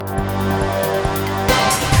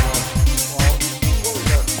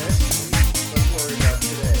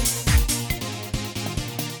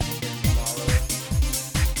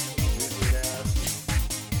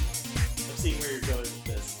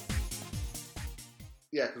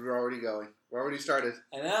Yeah, because we're already going. We're already started.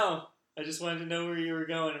 I know. I just wanted to know where you were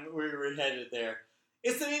going and where you were headed there.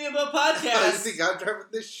 It's the Media Boat You Podcast. think I'm driving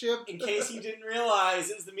this ship? In case you didn't realize,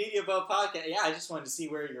 it's the Media Boat Podcast. Yeah, I just wanted to see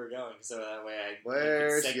where you were going, so that way I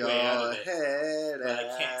Where's could your segue out of it. head? But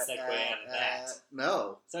I can't segue out of that.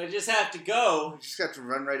 No. So I just have to go. You just got to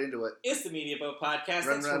run right into it. It's the Media Boat Podcast.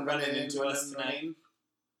 Thanks for running into us tonight.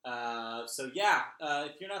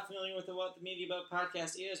 If you're not familiar with what the Media Boat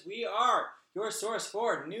Podcast is, we are your source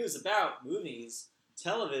for news about movies,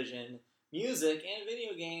 television, music, and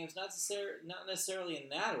video games. Not necessarily in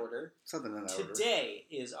that order. Something in that order. Today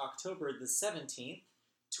is October the 17th,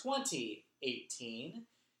 2018.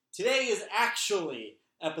 Today is actually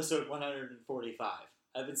episode 145.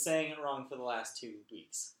 I've been saying it wrong for the last 2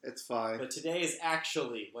 weeks. It's fine. But today is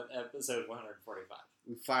actually episode 145.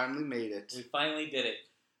 We finally made it. We finally did it.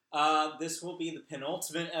 This will be the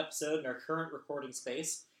penultimate episode in our current recording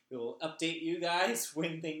space. We will update you guys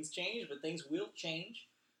when things change, but things will change.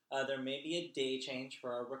 There may be a day change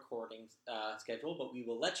for our recording schedule, but we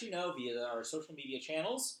will let you know via our social media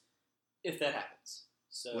channels if that happens.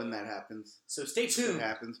 So when that happens. So stay tuned. When it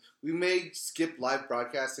happens. We may skip live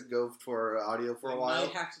broadcasts and go for audio for a while. We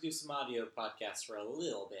might have to do some audio podcasts for a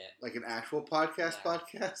little bit. Like an actual podcast? A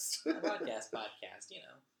podcast, you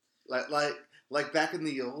know. Like back in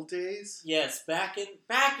the old days? Yes, back in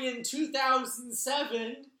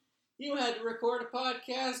 2007, you had to record a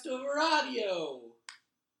podcast over audio.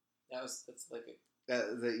 That's like a...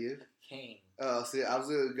 Is that you? Cane. Oh, see, I was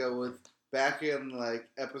going to go with back in, like,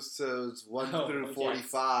 episodes 1 through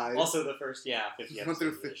 45. Yes. Also the first, 50 episodes 1 through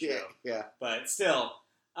of the 50, show. yeah. But still.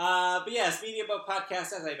 But yes, Media Boat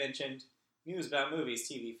Podcast, as I mentioned. News about movies,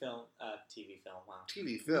 TV, film, wow.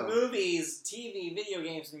 TV, film. Movies, TV, video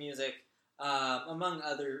games, and music. Among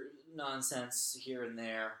other nonsense here and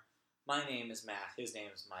there. My name is Matt. His name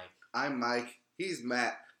is Mike. I'm Mike. He's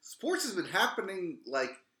Matt. Sports has been happening,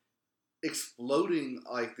 like, exploding,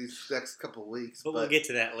 like, these next couple weeks. But we'll get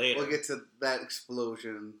to that later. We'll get to that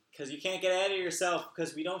explosion. Because you can't get ahead of yourself,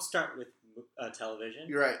 because we don't start with television.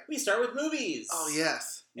 You're right. We start with movies. Oh,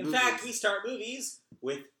 yes. In fact, we start movies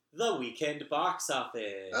with the weekend box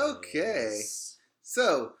office. Okay.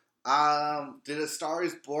 So, did A Star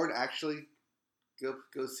Is Born actually go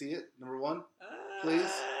see it? Number one?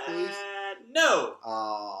 Please? No.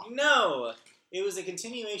 Aww. No. It was a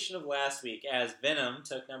continuation of last week as Venom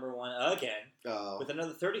took number one again with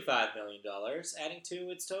another $35 million, adding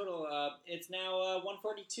to its total. It's now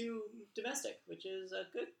 142 domestic, which is a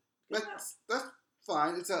good amount. That's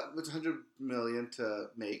fine. It's $100 million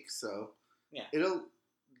to make, so yeah, it'll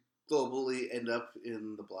globally end up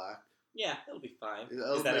in the black. Yeah, it'll be fine.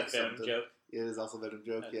 Is that a Venom joke? It is also a Venom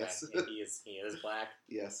joke. Okay. Yes, he is black.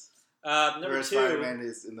 Yes. Number Whereas 2, Spider-Man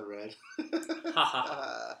is in the red.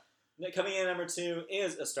 Coming in at number 2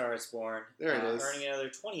 is A Star Is Born. There it is. Earning another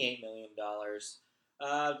 $28 million.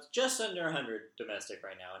 Just under 100 domestic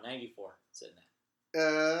right now, 94 sitting at.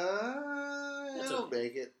 It'll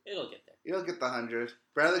make it. It'll get there. You'll get the 100.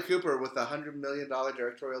 Bradley Cooper with a $100 million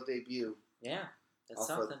directorial debut. Yeah, that's off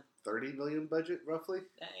something. A $30 million budget, roughly.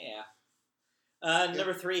 Yeah.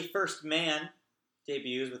 Number 3, First Man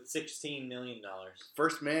debuts with $16 million.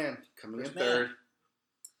 First Man coming in third.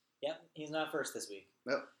 Yep, he's not first this week.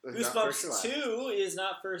 Nope. Goosebumps 2 is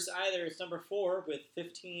not first either. It's number 4 with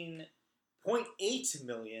 $15.8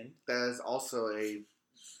 million. That is also a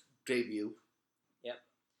debut. Yep.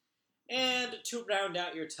 And to round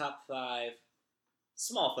out your top 5,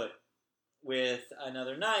 Smallfoot with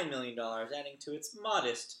another $9 million, adding to its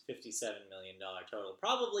modest $57 million total.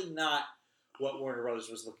 Probably not what Warner Bros.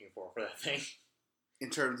 Was looking for that thing. In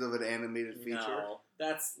terms of an animated feature? No,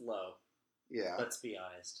 that's low. Yeah. Let's be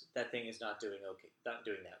honest. That thing is not doing that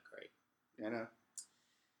great. I know.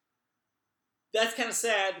 That's kind of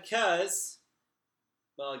sad because,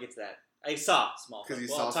 well, I'll get to that. I saw Smallfoot.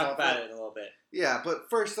 I'll talk about it in a little bit. Yeah, but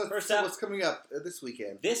first let's see what's coming up this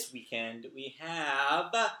weekend. This weekend, we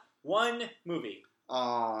have one movie.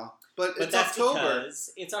 But it's that's October.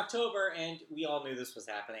 Because it's October, and we all knew this was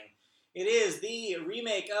happening. It is the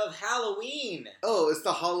remake of Halloween. Oh, it's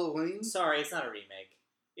the Halloween? Sorry, it's not a remake.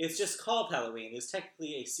 It's just called Halloween. It's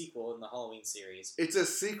technically a sequel in the Halloween series. It's a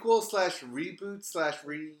sequel / reboot /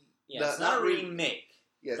 Yeah, it's not a remake.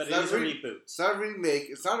 Yeah, but it is a reboot. It's not a remake.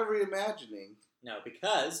 It's not a reimagining. No,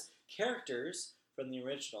 because characters from the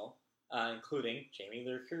original, including Jamie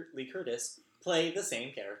Lee Curtis, play the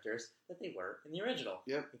same characters that they were in the original.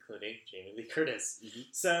 Yep. Including Jamie Lee Curtis. Mm-hmm.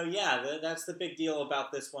 So, yeah, that's the big deal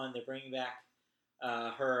about this one. They're bringing back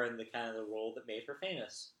her in the kind of the role that made her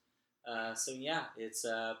famous. So, yeah, it's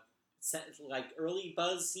like early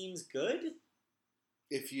buzz seems good.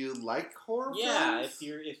 if you like horror Yeah, films.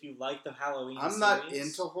 if you like the Halloween I'm series. not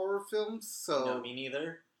into horror films, so... No, me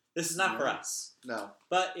neither. This is not for us. No.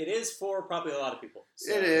 But it is for probably a lot of people.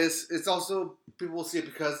 So. It is. It's also... People will see it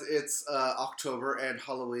because it's October and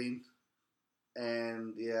Halloween.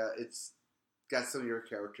 And, yeah, it's got some of your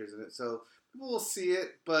characters in it. So, people will see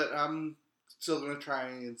it, but I'm still going to try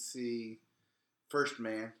and see First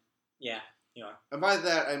Man. Yeah, you are. And by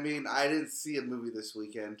that, I mean I didn't see a movie this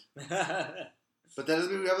weekend. But that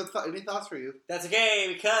doesn't mean we have any thoughts for you. That's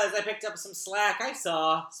okay, because I picked up some slack. I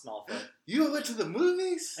saw Smallfoot. You went to the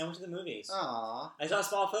movies? I went to the movies. Aww. I saw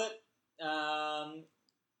Smallfoot,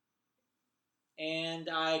 and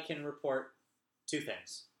I can report two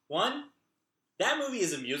things. One, that movie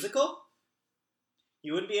is a musical.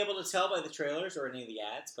 You wouldn't be able to tell by the trailers or any of the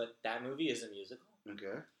ads, but that movie is a musical.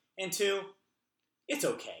 Okay. And two, it's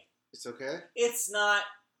okay. It's okay? It's not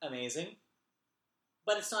amazing,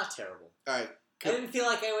 but it's not terrible. Alright. I didn't feel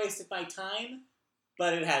like I wasted my time,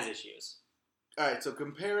 but it has issues. Alright, so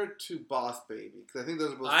compare it to Boss Baby, because I think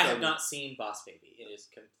those are both... I have not seen Boss Baby. It is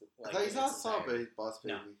I thought you saw Boss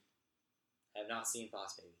Baby. No. I have not seen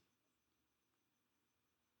Boss Baby.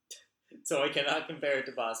 So I cannot compare it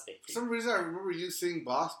to Boss Baby. For some reason, I remember you seeing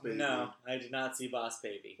Boss Baby. No, I did not see Boss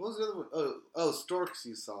Baby. What was the other one? Oh, Storks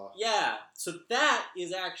you saw. Yeah, so that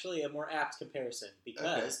is actually a more apt comparison,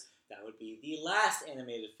 because that would be the last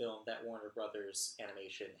animated film that Warner Brothers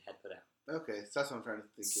Animation had put out. Okay, so that's what I'm trying to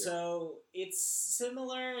think here. So it's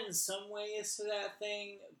similar in some ways to that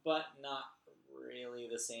thing, but not really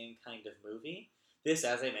the same kind of movie. This,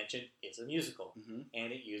 as I mentioned, is a musical,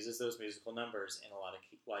 and it uses those musical numbers in a lot of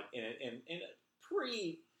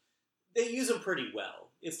they use them pretty well.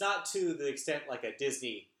 It's not to the extent like a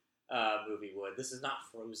Disney movie would. This is not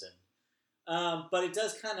Frozen, but it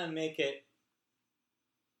does kind of make it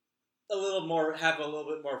have a little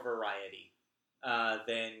bit more variety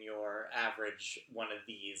than your average one of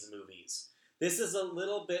these movies. This is a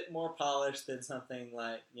little bit more polished than something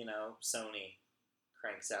like Sony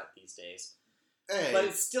cranks out these days. Hey, but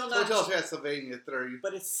it's still not. Hotel Transylvania 3.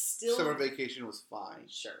 But it's still Summer Vacation was fine.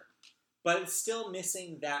 Sure, but it's still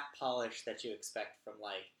missing that polish that you expect from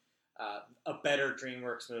a better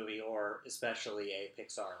DreamWorks movie, or especially a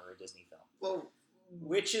Pixar or a Disney film. Well,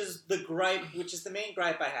 which is the main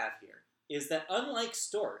gripe I have here, is that unlike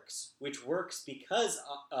Storks, which works because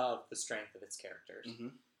of the strength of its characters,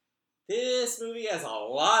 this movie has a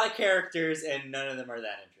lot of characters and none of them are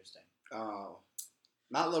that interesting. Oh.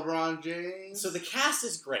 Not LeBron James. So the cast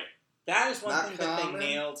is great. That is one Not thing Common. that they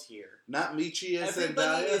nailed here. Not Michi and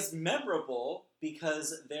Everybody Zendaya. is memorable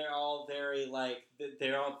because they're all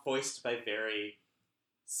they're all voiced by very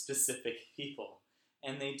specific people.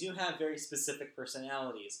 And they do have very specific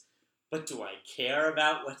personalities. But do I care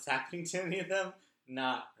about what's happening to any of them?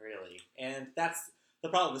 Not really. And that's the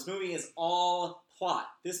problem. This movie is all plot.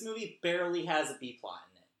 This movie barely has a B-plot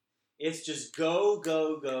in it. It's just go,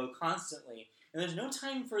 go, go constantly. And there's no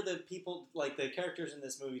time for the people, like the characters in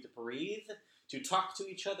this movie, to breathe, to talk to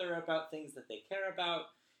each other about things that they care about.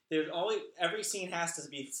 Every scene has to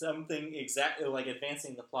be something exactly like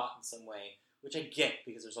advancing the plot in some way, which I get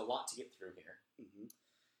because there's a lot to get through here.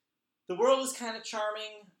 The world is kind of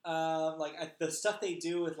charming. The stuff they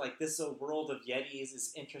do with this world of Yetis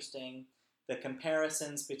is interesting. The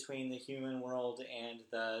comparisons between the human world and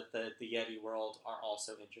the Yeti world are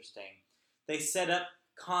also interesting. They set up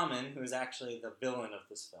Common, who is actually the villain of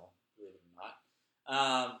this film, believe it or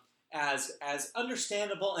not, as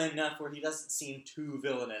understandable enough where he doesn't seem too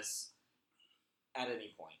villainous at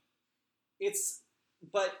any point.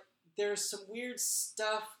 But there's some weird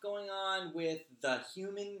stuff going on with the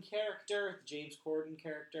human character, the James Corden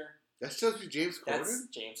character. That's supposed to be James Corden? That's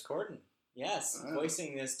James Corden. Yes,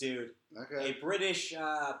 voicing this dude. Okay. A British.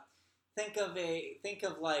 Think of a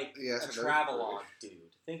Yes, travelogue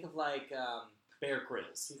dude. Think of Bear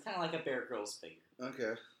Grylls. He's kind of like a Bear Grylls figure.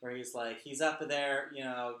 Okay. Where he's up there,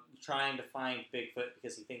 trying to find Bigfoot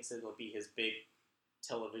because he thinks it'll be his big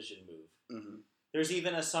television move. There's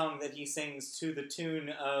even a song that he sings to the tune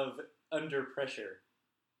of Under Pressure,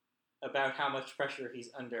 about how much pressure he's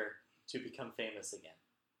under to become famous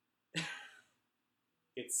again.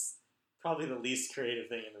 It's probably the least creative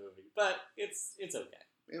thing in the movie, but it's okay.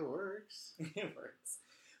 It works. It works.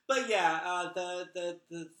 But yeah,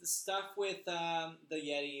 the stuff with the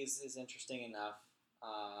Yetis is interesting enough.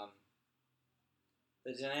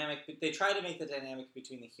 The dynamic, they try to make the dynamic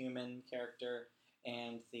between the human character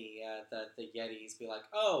and the Yetis be like,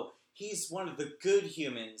 oh, he's one of the good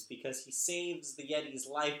humans because he saves the Yeti's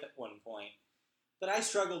life at one point. But I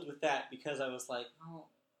struggled with that because I was like, oh,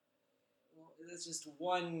 well, It's just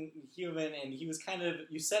one human, and he was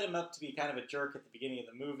you set him up to be kind of a jerk at the beginning of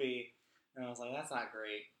the movie, and I was like, that's not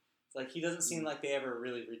great. It's like, he doesn't seem like they ever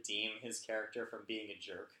really redeem his character from being a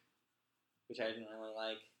jerk, which I didn't really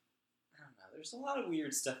like. I don't know, there's a lot of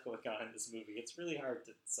weird stuff going on in this movie. It's really hard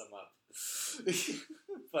to sum up.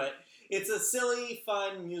 But it's a silly,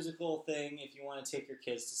 fun, musical thing if you want to take your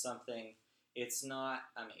kids to something. It's not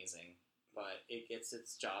amazing, but it gets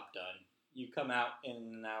its job done. You come out in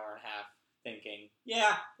an hour and a half thinking,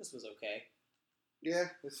 yeah, this was okay. Yeah,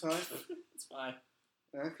 it's fine. It's fine.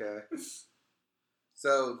 Okay.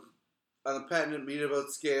 So, on the patented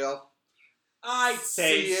meetabout scale, I'd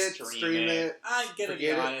say see it, stream it. I'm gonna be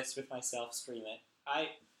forget it. honest with myself. Stream it. I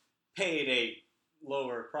paid a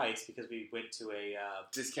lower price because we went to a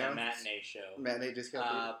Discount? matinee show. Matinee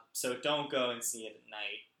discount. So don't go and see it at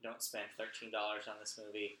night. Don't spend $13 on this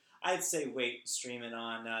movie. I'd say wait, stream it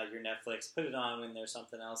on your Netflix. Put it on when there's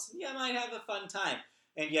something else. You might have a fun time.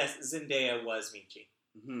 And yes, Zendaya was Michi.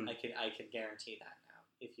 Mm-hmm. I can guarantee that now.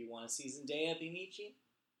 If you want to see Zendaya be Michi,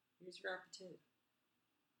 here's your opportunity.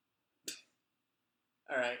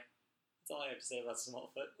 All right, that's all I have to say about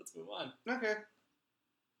Smallfoot. Let's move on. Okay.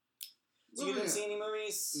 So you didn't see any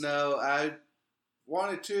movies? No, I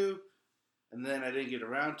wanted to, and then I didn't get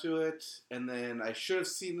around to it, and then I should have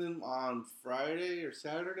seen them on Friday or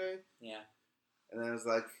Saturday. Yeah. And then I was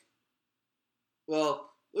like,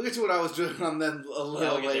 well, look at what I was doing on them a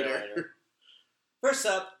little later. First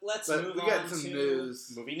up, let's move we on got some to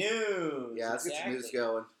news. movie news. Yeah, let's get some news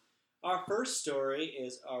going. Our first story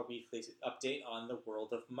is our weekly update on the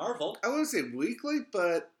world of Marvel. I wouldn't say weekly,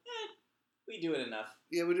 but we do it enough.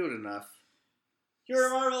 Yeah, we do it enough. Your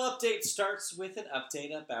Marvel update starts with an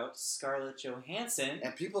update about Scarlett Johansson.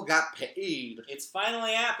 And people got paid. It's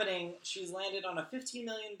finally happening. She's landed on a $15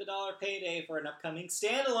 million payday for an upcoming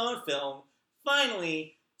standalone film,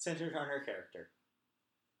 finally centered on her character.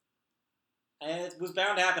 And it was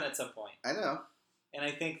bound to happen at some point. I know. And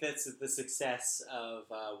I think that's the success of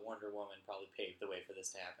Wonder Woman probably paved the way for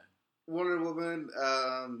this to happen. Wonder Woman,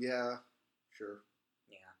 yeah, sure.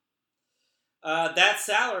 Yeah. That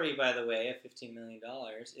salary, by the way, of $15 million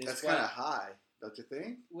is that's kind of high, don't you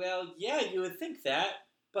think? Well, yeah, you would think that,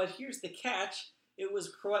 but here's the catch. It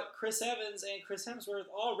was what Chris Evans and Chris Hemsworth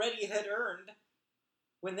already had earned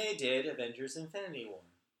when they did Avengers Infinity War.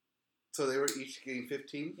 So they were each getting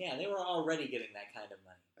 15? Yeah, they were already getting that kind of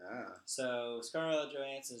money. Ah. So Scarlett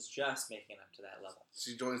Johansson's just making up to that level.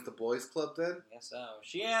 She joins the boys club then? I guess so.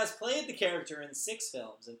 She has played the character in 6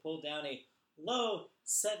 films and pulled down a low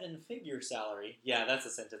 7-figure salary. Yeah, that's a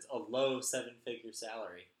sentence. A low 7-figure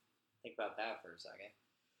salary. Think about that for a second.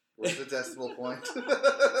 What's the decimal point?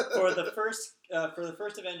 for the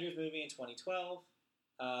first Avengers movie in 2012,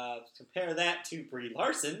 compare that to Brie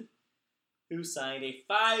Larson, who signed a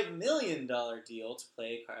 $5 million deal to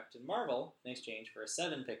play Captain Marvel in exchange for a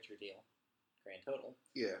 7-picture deal, grand total.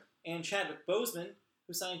 Yeah. And Chadwick Boseman,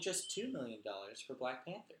 who signed just $2 million for Black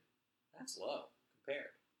Panther. That's low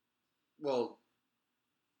compared. Well,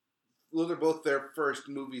 those are both their first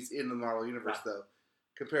movies in the Marvel Universe, though.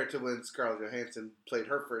 Compared to when Scarlett Johansson played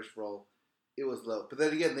her first role, it was low. But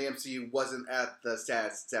then again, the MCU wasn't at the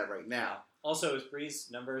status it's at right now. Also, is Brie's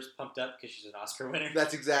numbers pumped up because she's an Oscar winner?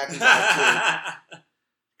 That's exactly that, too.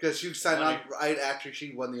 Because she signed on right after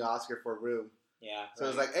she won the Oscar for Room. Yeah. So it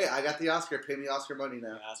was like, hey, I got the Oscar. Pay me Oscar money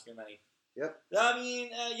now. Yeah, Oscar money. Yep. I mean,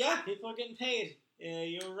 yeah, people are getting paid.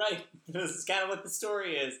 You're right. This is kind of what the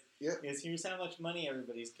story is. Yep. Is here's how much money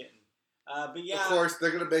everybody's getting. But yeah. Of course, they're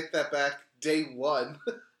going to make that back day one.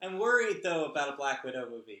 I'm worried, though, about a Black Widow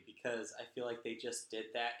movie because I feel like they just did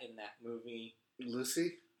that in that movie.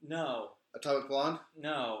 Lucy? No. Atomic Blonde?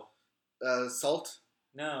 No. Salt?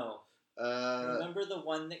 No. Remember the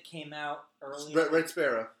one that came out earlier? Red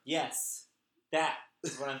Sparrow. Yes. That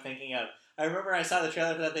is what I'm thinking of. I remember I saw the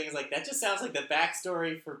trailer for that thing. It's like, that just sounds like the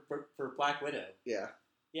backstory for Black Widow. Yeah.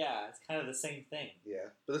 Yeah, it's kind of the same thing. Yeah.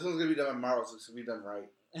 But this one's going to be done by Marvel, so it's going to be done right.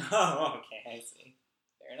 Oh, okay. I see.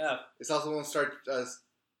 Fair enough. It's also going to start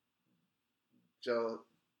Joe.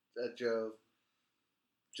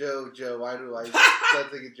 Why do I start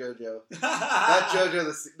thinking JoJo? Not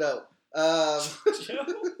JoJo. No. Joe?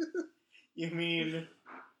 You mean?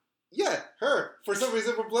 Yeah, her. For some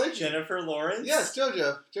reason, we're blanking. Jennifer Lawrence. Yes,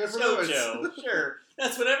 JoJo. Jennifer Lawrence. Sure.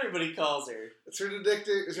 That's what everybody calls her. It's her new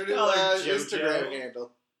Instagram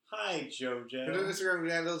handle. Hi, JoJo. Her new Instagram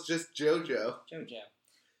handle is just JoJo.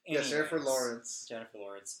 Yes, Jennifer Lawrence.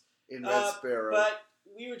 In Red Sparrow. But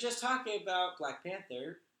we were just talking about Black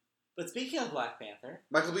Panther. But speaking of Black Panther...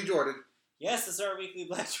 Michael B. Jordan. Yes, this is our weekly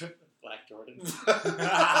Black Jordan.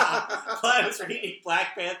 I was reading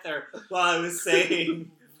Black Panther while I was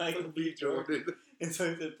saying Michael B. Jordan. And so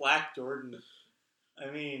he said Black Jordan.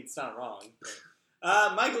 I mean, it's not wrong.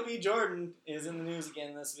 But, Michael B. Jordan is in the news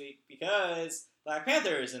again this week because Black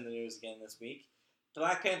Panther is in the news again this week.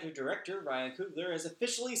 Black Panther director Ryan Coogler has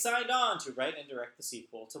officially signed on to write and direct the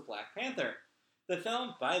sequel to Black Panther. The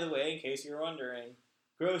film, by the way, in case you're wondering,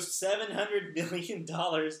 grossed $700 million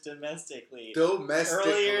domestically.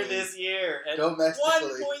 Earlier this year. And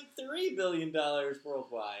 $1.3 billion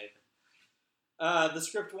worldwide. The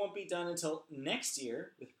script won't be done until next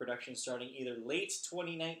year, with production starting either late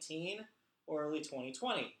 2019 or early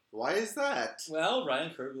 2020. Why is that? Well,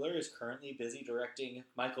 Ryan Coogler is currently busy directing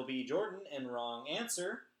Michael B. Jordan in Wrong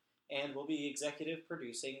Answer, and will be executive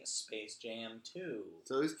producing Space Jam 2.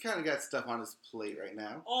 So he's kind of got stuff on his plate right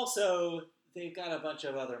now. Also, they've got a bunch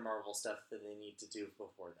of other Marvel stuff that they need to do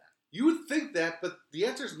before that. You would think that, but the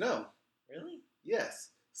answer is no. Really? Yes.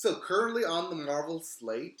 So currently on the Marvel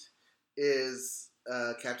slate is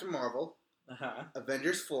Captain Marvel,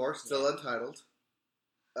 Avengers 4, still untitled.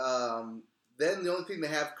 Then the only thing they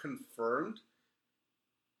have confirmed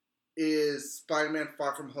is Spider-Man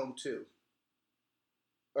Far From Home 2.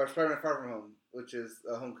 Or Spider-Man Far From Home, which is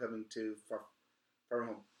Homecoming 2, Far From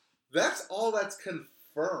Home. That's all that's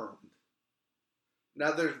confirmed.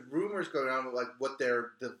 Now there's rumors going on about like what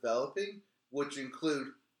they're developing, which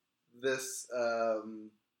include this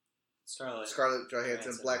Scarlett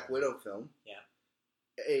Johansson Black Widow film. Yeah.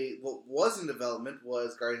 What was in development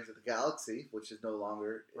was Guardians of the Galaxy, which is no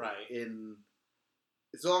longer in.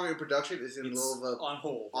 It's no longer in production. It's in the middle of on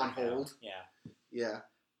hold. On hold. Yeah. Yeah,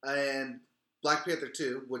 and Black Panther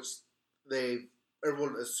 2, which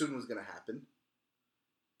everyone assumed was going to happen.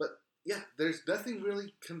 But yeah, there's nothing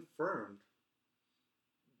really confirmed.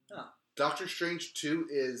 Huh. Doctor Strange 2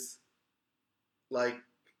 is like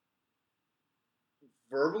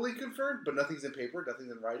verbally confirmed, but nothing's in paper,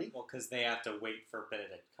 nothing's in writing. Well, because they have to wait for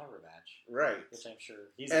Benedict Cumberbatch, right? Which I'm sure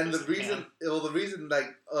he's. And the reason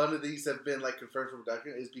like none of these have been like confirmed from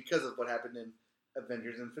production is because of what happened in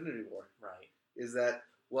Avengers: Infinity War. Right. Is that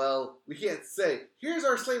we can't say here's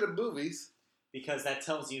our slate of movies because that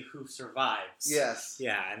tells you who survives. Yes.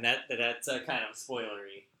 Yeah, and that's kind of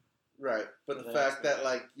spoilery. Right, but the fact that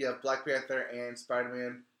like you have Black Panther and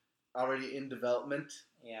Spider-Man already in development.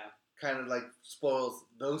 Yeah. Kind of like spoils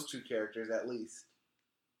those two characters at least.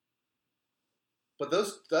 But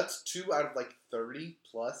that's 2 out of like 30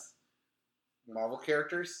 plus Marvel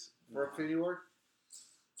characters for Infinity War.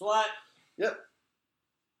 It's a lot. Yep.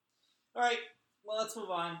 Alright, well let's move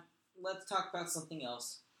on. Let's talk about something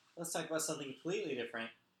else. Let's talk about something completely different.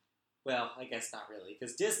 Well, I guess not really,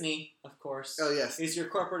 because Disney, of course, is your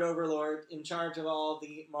corporate overlord in charge of all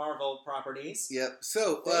the Marvel properties. Yep.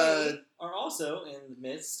 So they are also in the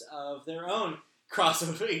midst of their own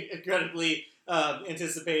crossover, incredibly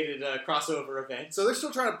anticipated crossover event. So they're still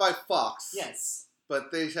trying to buy Fox. Yes.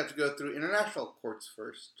 But they have to go through international courts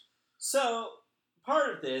first. So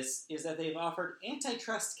part of this is that they've offered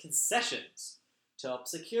antitrust concessions to help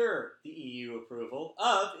secure the EU approval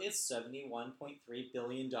of its $71.3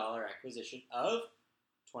 billion acquisition of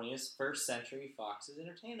 21st Century Fox's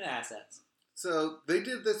entertainment assets. So they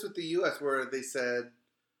did this with the U.S. where they said,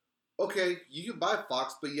 okay, you can buy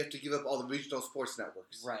Fox, but you have to give up all the regional sports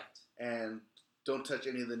networks. Right. And don't touch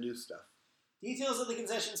any of the new stuff. Details of the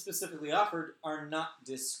concession specifically offered are not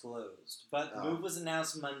disclosed, but the move was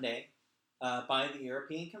announced Monday by the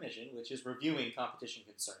European Commission, which is reviewing competition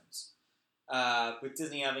concerns. With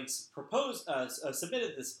Disney having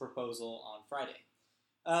submitted this proposal on Friday.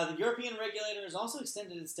 The European regulator has also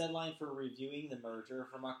extended its deadline for reviewing the merger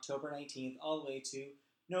from October 19th all the way to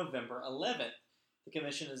November 11th. The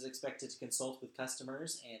Commission is expected to consult with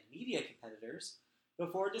customers and media competitors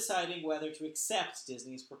before deciding whether to accept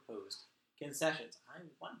Disney's proposed concessions. I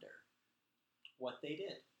wonder what they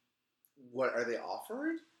did. What are they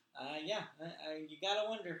offered? Yeah, you gotta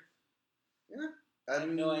wonder. Yeah. I have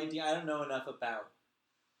no idea. I don't know enough about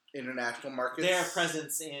international markets. Their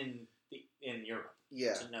presence in Europe.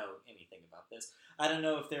 Yeah. To know anything about this. I don't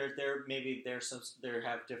know if there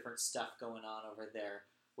have different stuff going on over there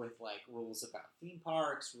with like rules about theme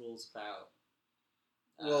parks, rules about.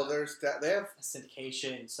 Well, there's that. They have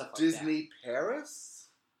syndication stuff like Disney Paris.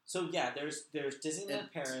 So yeah, there's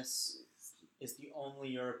Disneyland Paris is the only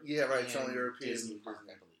European. Yeah, right. It's only European Disney park,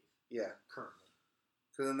 I believe. Yeah. Currently.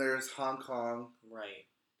 So then there's Hong Kong. Right.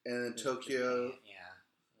 And then Tokyo. Japan,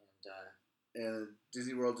 yeah. And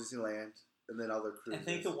Disney World, Disneyland, and then other cruises. I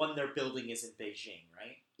think the one they're building is in Beijing,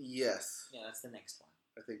 right? Yes. Yeah, that's the next one.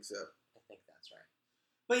 I think so. I think that's right.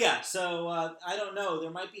 But yeah, so I don't know.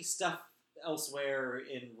 There might be stuff elsewhere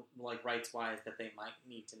in like rights-wise that they might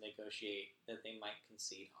need to negotiate, that they might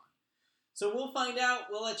concede on. So we'll find out.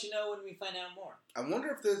 We'll let you know when we find out more. I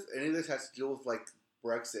wonder if any of this has to deal with like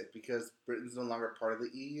Brexit because Britain's no longer part of the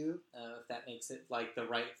EU. If that makes it like the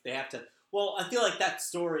right, they have to. Well, I feel like that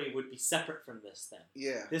story would be separate from this then.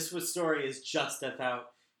 Yeah. This story is just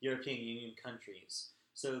about European Union countries.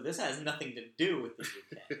 So this has nothing to do with the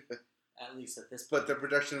UK, at least at this point. But the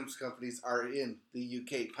production companies are in the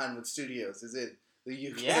UK. Pinewood Studios is in the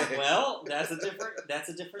UK. Yeah, well, that's a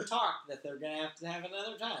different talk that they're gonna have to have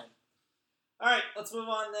another time. All right, let's move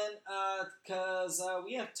on then, because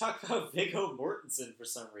we have to talk about Viggo Mortensen for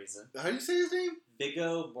some reason. How do you say his name?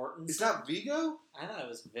 Viggo Mortensen. It's not Vigo? I thought it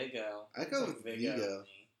was Viggo. I go with Vigo.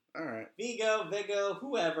 All right. Viggo,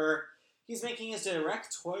 whoever. He's making his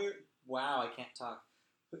directorial... Wow, I can't talk.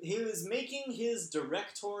 He was making his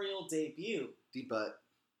directorial debut. Debut.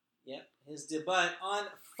 Yep, his debut on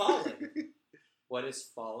Falling. What is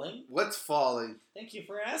Falling? What's Falling? Thank you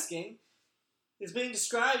for asking. It's being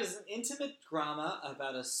described as an intimate drama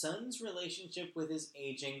about a son's relationship with his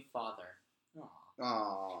aging father. Aww.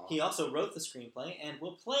 Aww. He also wrote the screenplay and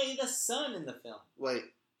will play the son in the film.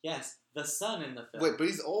 Wait. Yes, the son in the film. Wait, but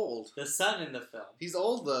he's old. The son in the film. He's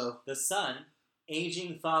old, though. The son,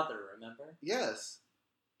 aging father, remember? Yes.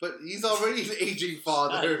 But he's already an aging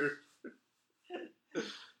father.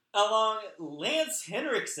 Along Lance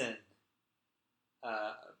Henriksen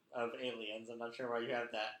of Aliens. I'm not sure why you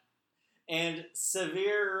have that. And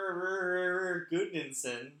Severe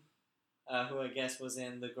Gudnason, who I guess was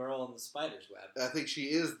in The Girl in the Spider's Web. I think she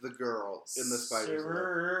is the girl in the Spider's Web.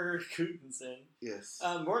 Severe Gudnason. Yes.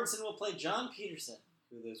 Mortensen will play John Peterson,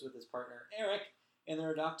 who lives with his partner Eric and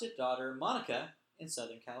their adopted daughter Monica in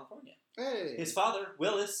Southern California. Hey. His father,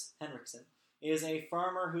 Willis Henriksen, is a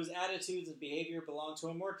farmer whose attitudes and behavior belong to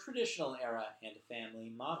a more traditional era and family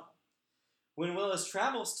model. When Willis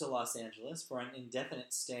travels to Los Angeles for an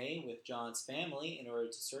indefinite stay with John's family in order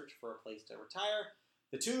to search for a place to retire,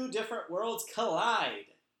 the two different worlds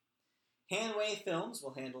collide. Hanway Films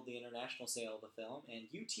will handle the international sale of the film, and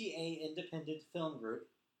UTA Independent Film Group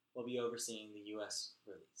will be overseeing the U.S.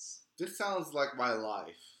 release. This sounds like my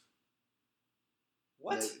life.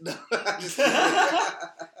 What? No, I'm just kidding.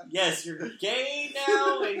 Yes, you're gay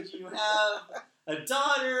now, and you have a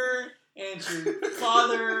daughter, and your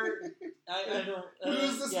father... I don't... Who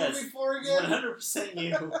is this yes, movie for again? 100%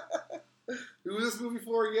 you. Who is this movie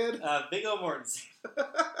for again? Viggo Mortensen.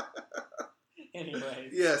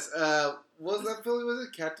 Anyways. Yes. What was that film? Was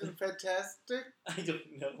it Captain Fantastic? I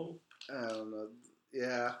don't know. I don't know.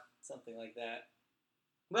 Yeah. Something like that.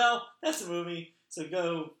 Well, that's a movie, so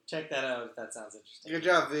go check that out if that sounds interesting. Good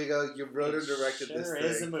job, Viggo. You wrote and directed this thing. Sure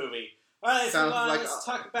is a movie. All right, so let's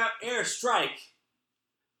talk about Airstrike.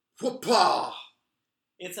 Whoopah!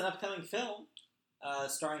 It's an upcoming film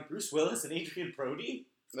starring Bruce Willis and Adrian Brody.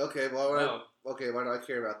 Okay, well, why do I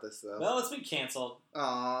care about this, though? Well, it's been canceled.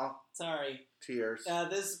 Aww. Sorry. Tears.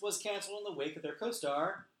 This was canceled in the wake of their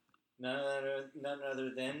co-star, none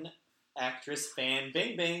other than actress Fan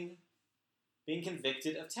Bingbing, being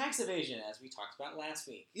convicted of tax evasion, as we talked about last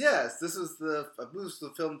week. Yes, this was the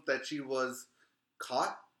film that she was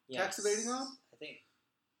caught tax evading on? I think.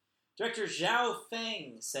 Director Zhao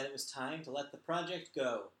Feng said it was time to let the project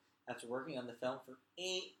go after working on the film for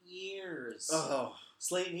 8 years. Oh.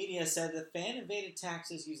 Slate Media said the fan evaded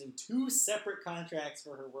taxes using 2 separate contracts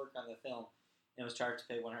for her work on the film and was charged to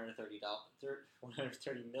pay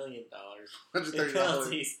 $130 million in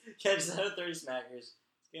penalties. Catch the 30 smackers.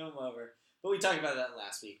 Game them over. But we talked about that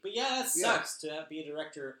last week. But yeah, that sucks to be a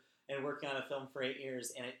director and working on a film for 8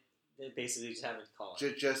 years and it basically just having to call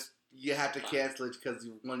it. Just you have to cancel it because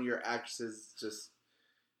one of your actresses just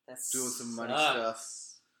doing some money stuff.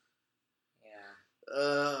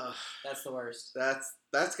 Yeah. That's the worst. That's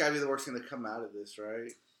got to be the worst thing to come out of this,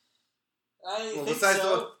 right? I think besides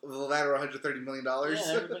so. the latter $130 million.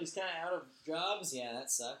 Yeah, everybody's kind of out of jobs. Yeah, that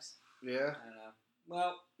sucks. Yeah. I don't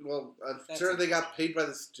know. Well, I'm sure they got paid by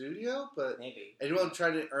the studio, but maybe anyone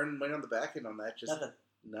trying to earn money on the back end on that, just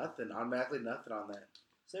nothing. Automatically nothing on that.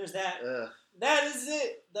 So there's that. Ugh. That is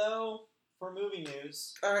it, though, for movie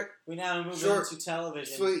news. All right. We now move into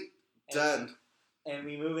television. Sweet. Done. And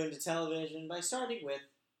we move into television by starting with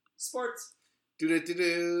sports.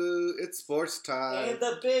 It's sports time. And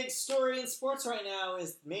the big story in sports right now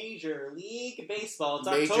is Major League Baseball. It's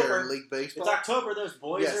Major October. League Baseball. It's October. Those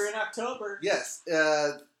boys are in October. Yes.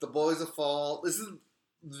 The boys of fall. This is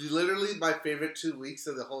literally my favorite 2 weeks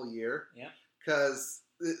of the whole year. Yeah. Because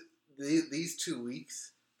these 2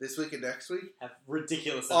 weeks, this week and next week, have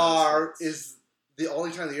ridiculous is the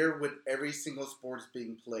only time of the year when every single sport is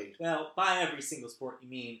being played. Well, by every single sport, you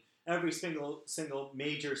mean every single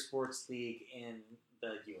major sports league in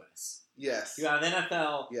the U.S. Yes. You have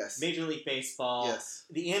NFL, Yes. Major League Baseball, Yes.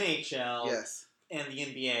 the NHL, Yes. and the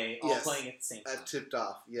NBA all Yes. playing at the same time. Tipped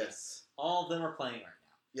off. Yes. All of them are playing right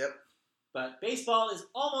now. Yep. But baseball is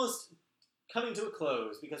almost coming to a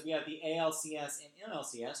close because we have the ALCS and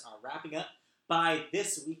NLCS are wrapping up by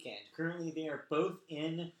this weekend. Currently, they are both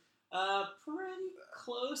in pretty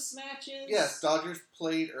close matches. Yes, Dodgers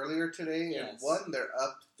played earlier today and Yes. won. They're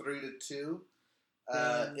up 3-2.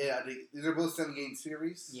 They're both 7-game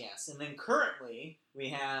series. Yes, and then currently we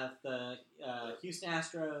have the Houston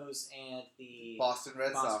Astros and the Boston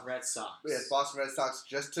Red Sox. Red Sox. Yes, Boston Red Sox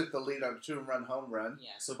just took the lead on a 2-run home run.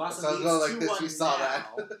 Yeah, so Boston So leads go like 2-1 this, you saw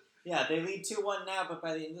now. that. Yeah, they lead 2-1 now, but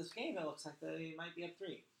by the end of this game, it looks like they might be up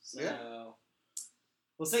 3. So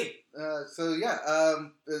we'll see.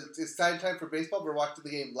 It's exciting time for baseball. We're watching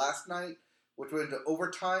the game last night, which went into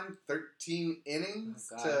overtime, 13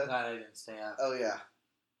 innings. Oh, God, I'm glad I didn't stay up. Oh yeah.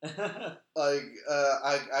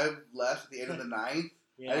 I left at the end of the ninth.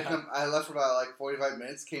 Yeah. I left for about 45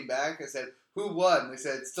 minutes. Came back. I said, "Who won?" They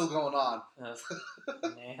said, "It's still going on."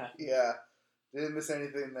 Yeah. Yeah, didn't miss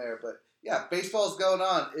anything there. But yeah, baseball's going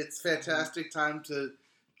on. It's fantastic time to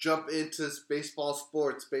jump into baseball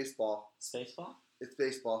sports. Baseball. Spaceball? It's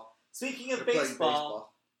baseball. Speaking of They're playing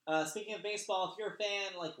baseball, if you're a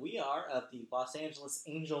fan like we are of the Los Angeles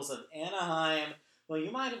Angels of Anaheim, well,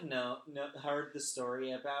 you might have heard the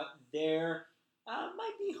story about their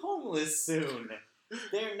might be homeless soon.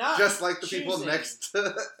 They're not just like the choosing. people next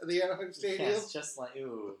to the Anaheim Stadium. Yes, just like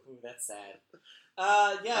ooh, that's sad.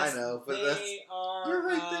 Yes, I know, but you're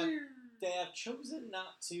right there. They have chosen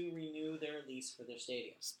not to renew their lease for their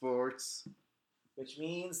stadium. Sports. Which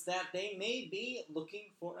means that they may be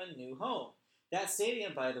looking for a new home. That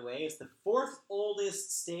stadium, by the way, is the 4th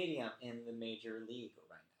oldest stadium in the Major League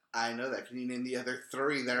right now. I know that. Can you name the other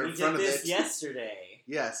 3 that are in We front did of this it? yesterday.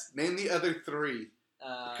 Yes, name the other 3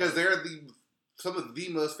 because they're some of the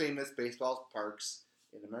most famous baseball parks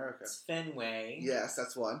in America. It's Fenway. Yes,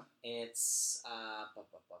 that's one. It's I'm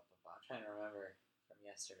trying to remember from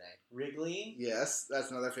yesterday. Wrigley. Yes, that's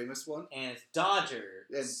another famous one. And it's Dodger.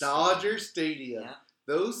 And Dodger Stadium. Yeah.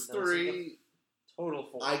 Those Those are 3 total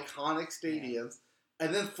 4. iconic stadiums. Yeah.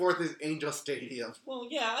 And then 4th is Angel Stadium. Well,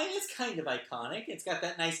 yeah, it's kind of iconic. It's got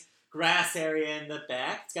that nice grass area in the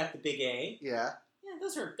back. It's got the big A. Yeah. Yeah,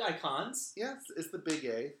 those are icons. Yeah, it's the big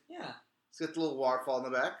A. Yeah. It's got the little waterfall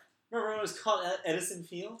in the back. Remember when it was called Edison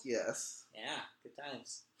Field? Yes. Yeah, good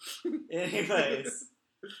times. Anyways.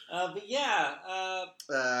 But yeah.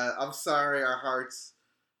 I'm sorry, our heart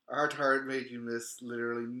to heart made you miss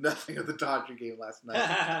literally nothing of the Dodger game last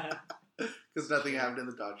night. Because nothing happened in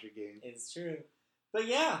the Dodger game. It's true. But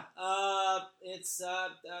yeah,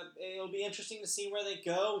 it'll be interesting to see where they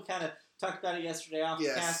go. We kind of talked about it yesterday off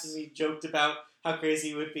the cast, and we joked about how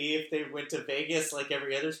crazy it would be if they went to Vegas like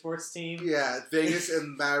every other sports team. Yeah, Vegas in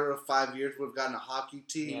a matter of 5 years would have gotten a hockey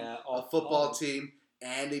team, a football team,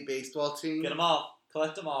 and a baseball team. Get them all.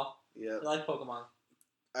 Collect them all. Yeah. Like Pokemon.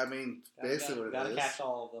 I mean, basically what it is. Gotta catch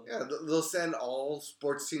all of them. Yeah, they'll send all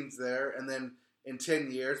sports teams there, and then in 10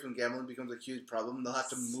 years, when gambling becomes a huge problem, they'll have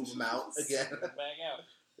to move them out again. Back out.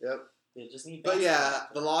 Yep. They just need. But yeah,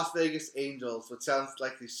 the Las Vegas Angels, which sounds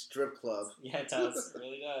like a strip club. Yeah, it does. It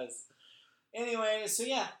really does. Anyway, so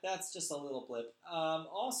yeah, that's just a little blip.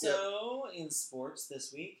 Also, in sports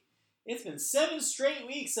this week, it's been 7 straight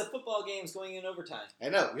weeks of football games going in overtime. I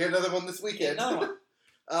know. We had another one this weekend. Another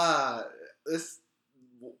one. This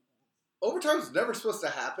overtime's never supposed to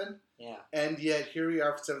happen. Yeah. And yet, here we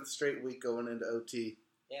are for 7th straight week going into OT.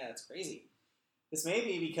 Yeah, it's crazy. This may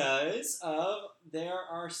be because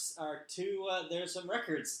there's some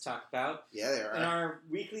records to talk about. Yeah, there are. In our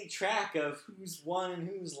weekly track of who's won and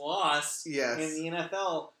who's lost in the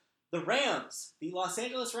NFL. The Rams, the Los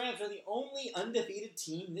Angeles Rams, are the only undefeated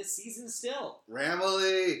team this season still.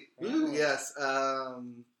 Ramily. Ooh, yes.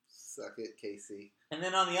 Suck it, Casey. And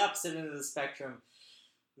then on the opposite end of the spectrum,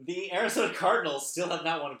 the Arizona Cardinals still have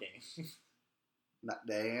not won a game. Not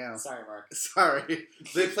damn. Sorry, Mark. Sorry.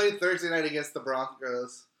 They played Thursday night against the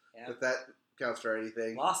Broncos. Yeah. If that counts for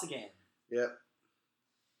anything. Lost again. Yep.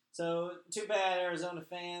 So, too bad, Arizona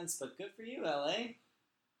fans, but good for you, LA.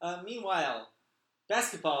 Meanwhile,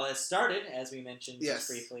 basketball has started, as we mentioned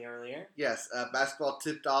briefly earlier. Yes, basketball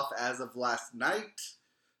tipped off as of last night,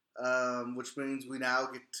 which means we now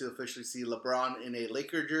get to officially see LeBron in a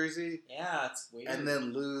Laker jersey. Yeah, it's weird. And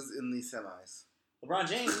then lose in the semis. LeBron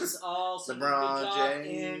James also did a good job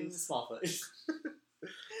in Smallfoot.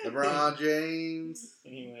 LeBron James.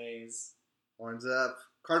 Anyways. Horns up.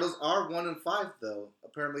 Cardinals are 1-5 though.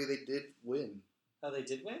 Apparently they did win. Oh, they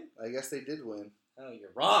did win? I guess they did win. Oh,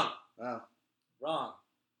 you're wrong. Oh. Wrong.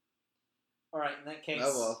 All right, in that case.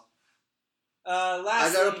 Oh well. I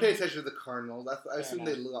Lastly, gotta pay attention to the Cardinals. I assume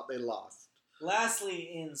enough. they lost.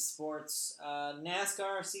 Lastly, in sports,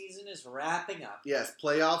 NASCAR season is wrapping up. Yes,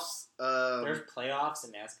 playoffs. There's playoffs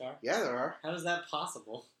in NASCAR? Yeah, there are. How is that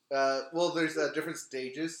possible? Well, there's different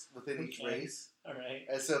stages within each race. All right.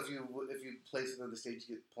 And so if you place within the stage,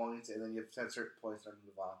 you get points, and then you have 10 certain points to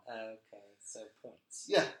move on. Okay, so points.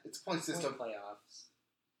 Yeah, it's a point system. Playoffs.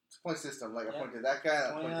 It's a point system. Like, I Yep. point to that guy,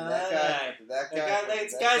 I point to Point that to guy, that I point to that guy. The I guy, point to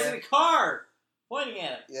it's that guys guy. in a car pointing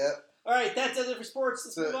at him. Yep. All right, that's it for sports.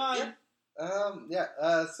 Let's move on. Yep.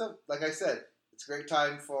 So, like I said, it's a great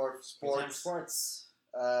time for Good time for sports. sports.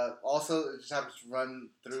 Also, it just happens to run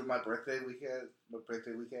through my birthday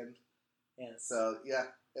weekend. Yes. So, yeah,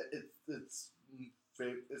 it's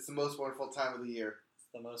the most wonderful time of the year It's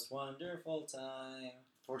the most wonderful time.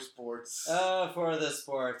 for sports. For the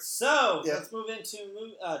sports. So, Yep. let's move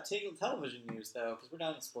into television news, though, because we're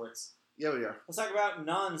done with sports. Yeah, we are. Let's talk about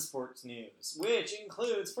non-sports news, which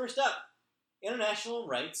includes, first up, international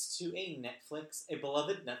rights to a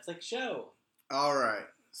beloved Netflix show. All right.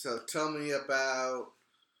 So tell me about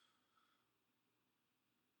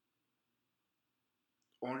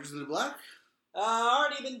Orange is the New Black?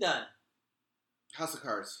 Already been done. House of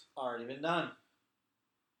Cards. Already been done.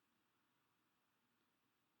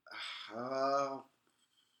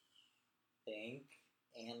 Think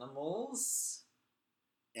animals.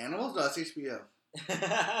 Animals? No, it's HBO.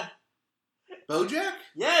 BoJack?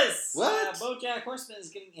 Yes! What? BoJack Horseman is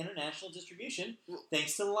getting international distribution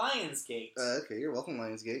thanks to Lionsgate. Okay, you're welcome,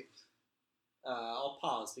 Lionsgate. I'll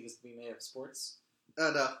pause because we may have sports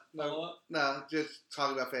No, follow-up. no, just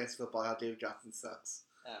talking about fantasy football, how David Johnson sucks.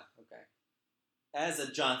 Oh, okay. As a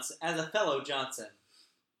fellow Johnson.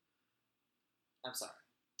 I'm sorry.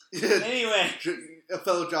 Anyway. A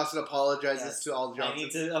fellow Johnson apologizes Yes, to all the I need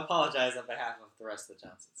Johnsons. to apologize on behalf of the rest of the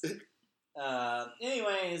Johnsons.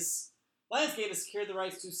 Anyways, Lionsgate has secured the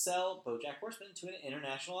rights to sell BoJack Horseman to an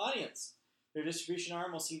international audience. Their distribution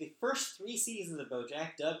arm will see the first 3 seasons of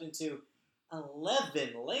BoJack dubbed into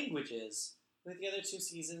 11 languages, with the other 2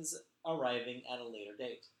 seasons arriving at a later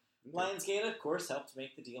date. Lionsgate, of course, helped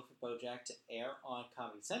make the deal for BoJack to air on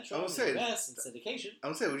Comedy Central in the US and syndication. I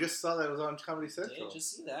would say we just saw that it was on Comedy Central. Did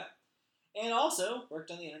just see that. And also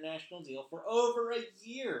worked on the international deal for over a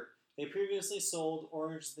year. They previously sold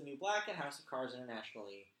Orange is the New Black and House of Cards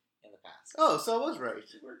internationally in the past. Oh, so I was right.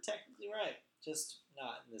 You were technically right, just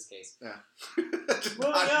not in this case. Yeah.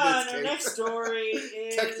 Moving on, our next story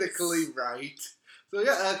is... Technically right. So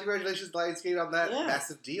yeah, congratulations Lionsgate on that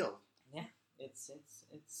massive deal. Yeah, it's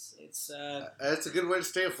It's a good way to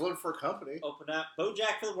stay afloat for a company. open up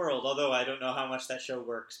BoJack for the world. Although I don't know how much that show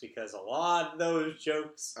works because a lot of those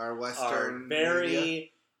jokes Our are Western very media.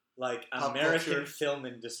 like Pop American culture. film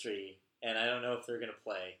industry, and I don't know if they're gonna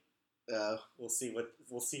play. We'll see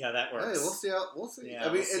how that works. Hey, we'll see. Yeah, I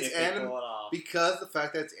mean, we'll see it's if they animated pull it off. because the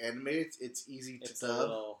fact that it's animated, it's easy to It's a dub.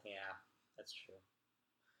 little, that's true.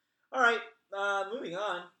 All right, moving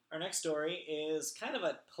on. Our next story is kind of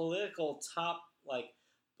a political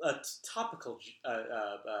topical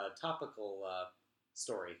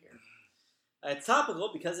story here. It's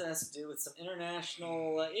topical because it has to do with some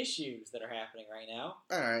international issues that are happening right now.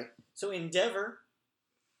 All right. So Endeavor,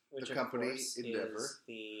 which The of company, course Endeavor. is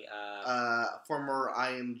the Former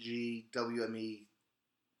IMG WME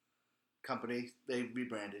company, they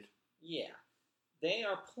rebranded. they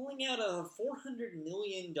are pulling out a $400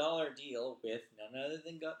 million deal with none other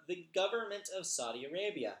than the government of Saudi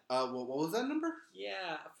Arabia. What was that number?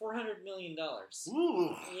 Yeah, $400 million.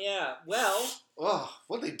 Ooh. Yeah, well, Oh,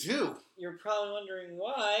 what'd they do? you're probably wondering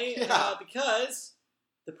why. Yeah. Because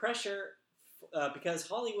the pressure, because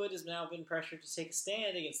Hollywood has now been pressured to take a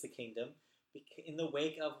stand against the kingdom in the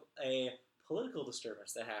wake of a political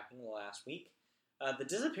disturbance that happened last week. The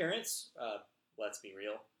disappearance, let's be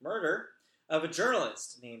real, murder of a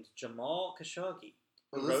journalist named Jamal Khashoggi.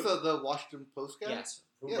 Was this the Washington Post guy? Yes,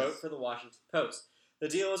 who wrote for the Washington Post. The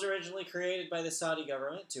deal was originally created by the Saudi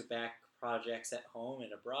government to back projects at home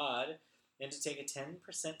and abroad and to take a 10%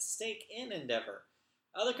 stake in Endeavor.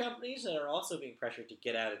 Other companies that are also being pressured to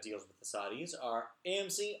get out of deals with the Saudis are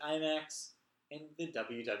AMC, IMAX, and the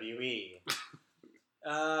WWE.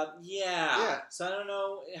 So I don't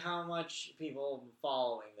know how much people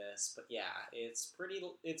following this, but yeah, it's pretty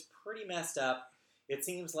messed up. It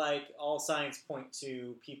seems like all signs point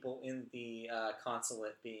to people in the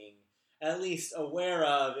consulate being at least aware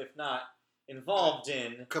of, if not involved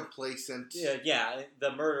in, Complacent.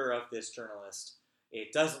 the murder of this journalist.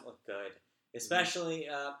 It doesn't look good, especially,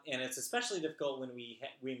 and it's especially difficult when we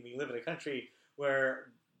live in a country where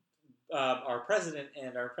our president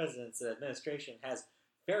and our president's administration has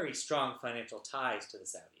very strong financial ties to the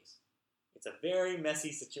Saudis. It's a very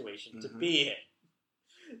messy situation to be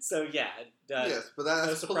in. So yeah, yes, but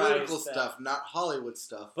that's political stuff, not Hollywood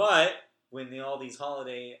stuff. But when all these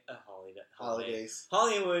holidays,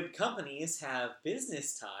 Hollywood companies have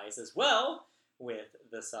business ties as well with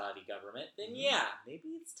the Saudi government, then yeah, maybe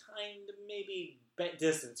it's time to maybe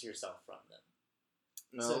distance yourself from them.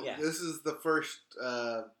 No, so, yeah. This is the first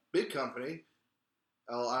big company.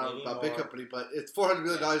 Oh, I don't know about big company, but it's $400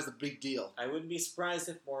 million is a big deal. I wouldn't be surprised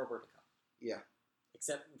if more were to come. Yeah.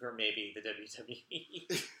 Except for maybe the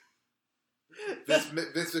WWE.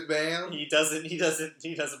 Vince McMahon?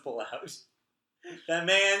 He doesn't pull out. That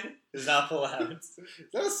man does not pull out. Is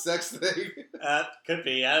that a sex thing? Could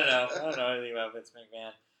be. I don't know anything about Vince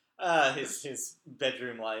McMahon. His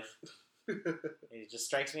bedroom life. He just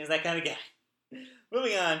strikes me as that kind of guy.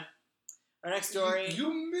 Moving on. Our next story.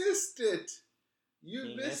 You missed it.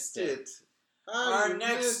 You missed it. Our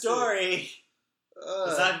next story.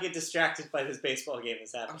 Let's not get distracted by this baseball game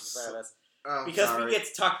that's happening in front of us. Because we get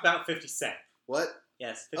to talk about 50 Cent. What?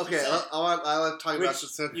 Yes, 50 okay, Cent. I want to talk about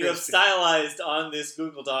the you have stylized on this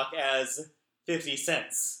Google Doc as 50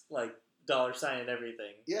 cents. Like, $sign and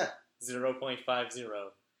everything. Yeah.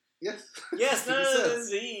 0.50. Yes. Yes, no,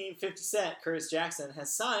 50 Cent, Curtis Jackson,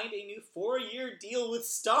 has signed a new 4-year deal with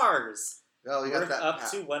Stars. Oh, he got that up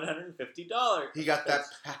to $150. He got that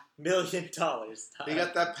million. He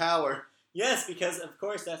got that power. Yes, because of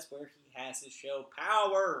course that's where he has his show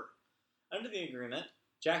Power. Under the agreement,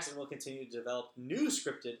 Jackson will continue to develop new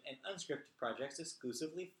scripted and unscripted projects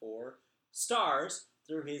exclusively for Stars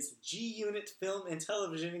through his G-Unit Film and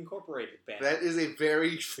Television Incorporated banner. That is a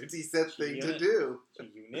very 50 Cent thing to do.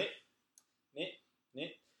 G-Unit.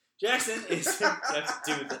 Jackson is... you have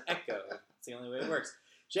to do the echo. It's the only way it works.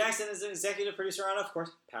 Jackson is an executive producer on, of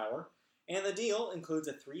course, Power, and the deal includes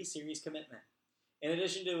a 3-series commitment. In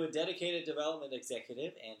addition to a dedicated development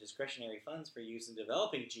executive and discretionary funds for use in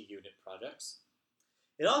developing G-Unit projects,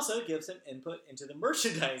 it also gives him input into the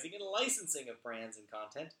merchandising and licensing of brands and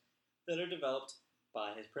content that are developed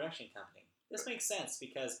by his production company. This makes sense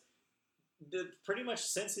because pretty much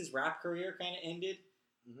since his rap career kind of ended,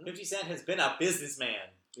 50 Cent has been a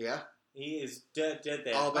businessman. Yeah. He is dead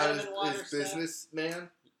there. All about his businessman?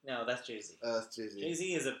 No, that's Jay-Z. That's Jay-Z.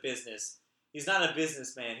 Jay-Z is a business. He's not a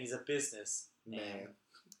businessman. He's a business man.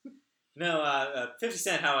 No, 50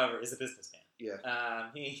 Cent, however, is a businessman. Yeah.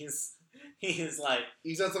 He's like...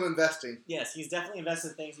 He's done some investing. Yes, he's definitely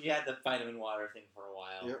invested in things. He had the vitamin water thing for a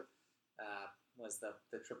while. Yep. Was the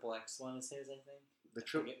Triple X one is his, I think? I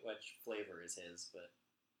forget which flavor is his, but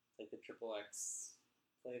like the Triple X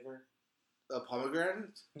flavor.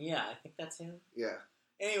 Pomegranate? Yeah, I think that's him. Yeah.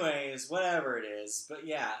 Anyways, whatever it is. But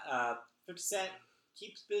yeah, 50 Cent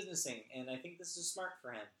keeps businessing, and I think this is smart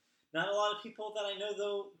for him. Not a lot of people that I know,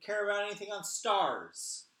 though, care about anything on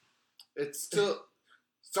Stars. It's still...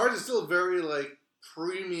 Stars is still very, like,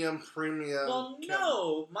 premium. Well,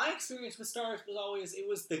 no. My experience with Stars was always... It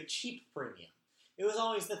was the cheap premium. It was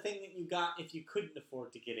always the thing that you got if you couldn't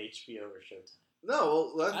afford to get HBO or Showtime.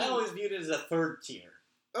 No, well... I always viewed it as a third tier.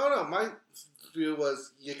 Oh, no. My view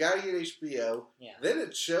was you gotta get HBO, then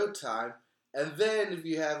it's Showtime, and then if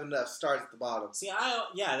you have enough, Stars at the bottom. See,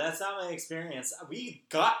 that's not my experience. We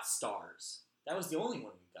got Stars. That was the only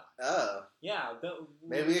one we got. Oh. Yeah.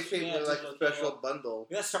 Maybe it came with like a special bundle.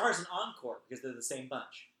 We got Stars and Encore because they're the same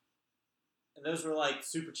bunch. And those were like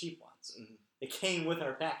super cheap ones. Mm-hmm. They came with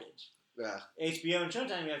our package. Yeah. HBO and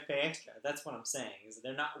Showtime you have to pay extra. That's what I'm saying. Is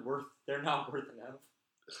they're not worth enough.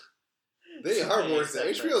 They are worth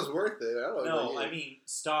it. HBO's worth it. No, I mean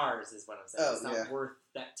Stars is what I'm saying. It's not worth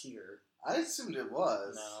that tier. I assumed it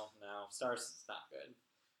was. No. Stars is not good.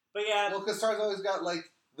 But yeah. Well, because Stars always got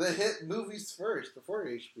like the hit movies first before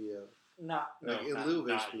HBO. Not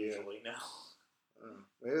HBO. Usually, no.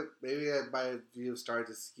 Maybe my view of Stars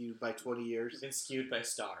is skewed by 20 years. You've been skewed by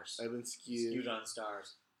Stars. I've been skewed on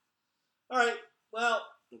Stars. All right. Well.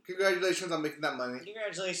 Congratulations on making that money.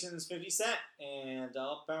 Congratulations, 50 Cent, and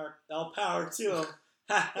all power to him. See what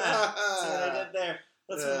I did there.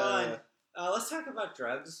 Let's move on. Let's talk about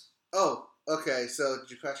drugs. Oh, okay. So,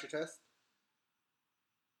 did you pass your test?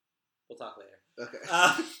 We'll talk later. Okay.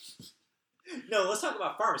 No, let's talk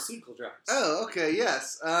about pharmaceutical drugs. Oh, okay.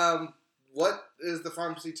 Yes. What is the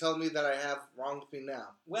pharmacy telling me that I have wrong with me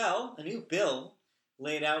now? Well, a new bill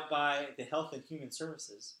laid out by the Health and Human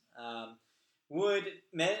Services would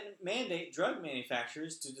mandate drug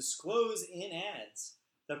manufacturers to disclose in ads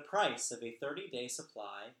the price of a 30-day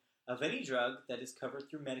supply of any drug that is covered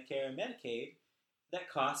through Medicare and Medicaid that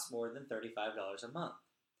costs more than $35 a month.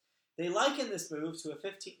 They liken this move to a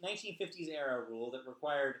 1950s era rule that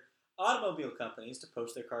required automobile companies to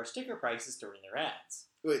post their car sticker prices during their ads.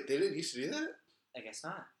 Wait, they didn't used to do that? I guess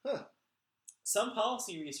not. Huh. Some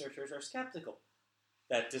policy researchers are skeptical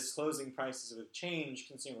that disclosing prices would change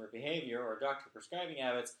consumer behavior or doctor prescribing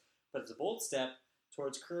habits, but it's a bold step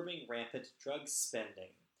towards curbing rampant drug spending.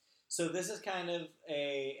 So this is kind of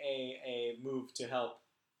a move to help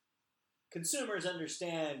consumers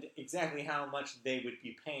understand exactly how much they would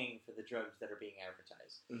be paying for the drugs that are being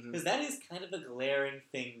advertised. Because that is kind of a glaring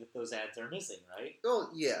thing that those ads are missing, right? Oh,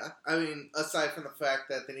 yeah. I mean, aside from the fact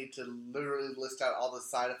that they need to literally list out all the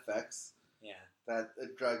side effects that a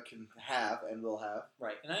drug can have and will have.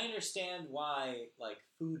 Right. And I understand why, like,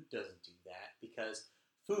 food doesn't do that, because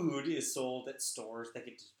food is sold at stores that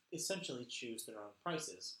get to essentially choose their own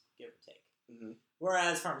prices, give or take.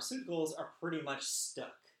 Whereas pharmaceuticals are pretty much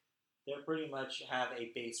stuck. They pretty much have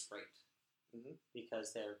a base rate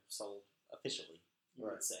because they're sold officially, you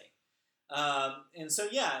would say. And so,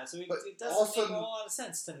 yeah, so it doesn't make a whole lot of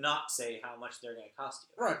sense to not say how much they're going to cost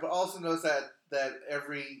you. Right, but also notice that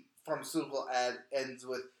every pharmaceutical ad ends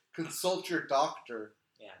with consult your doctor.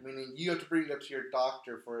 Yeah. Meaning you have to bring it up to your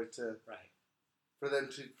doctor for it to for them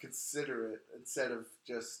to consider it instead of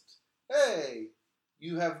just, hey,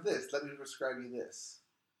 you have this, let me prescribe you this.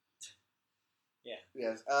 Yeah.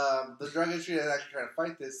 Yes. The drug industry is actually trying to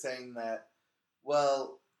fight this, saying that,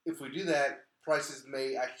 well, if we do that, prices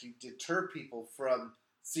may actually deter people from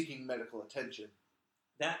seeking medical attention.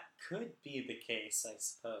 That could be the case, I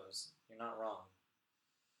suppose. You're not wrong.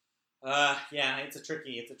 Yeah, it's a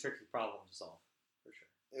tricky problem to solve, for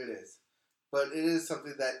sure. It is. But it is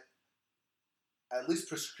something that, at least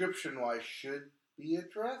prescription-wise, should be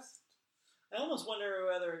addressed. I almost wonder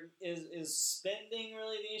whether is spending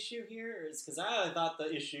really the issue here? Because I thought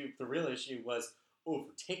the real issue was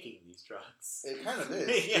overtaking these drugs. It kind of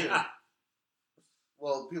is. Yeah. Too.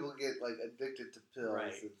 Well, people get like addicted to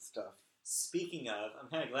pills and stuff. Speaking of, I'm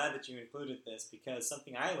kind of glad that you included this because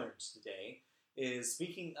something I learned today is,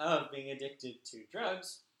 speaking of being addicted to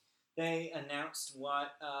drugs, they announced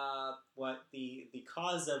what the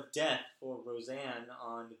cause of death for Roseanne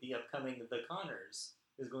on the upcoming The Conners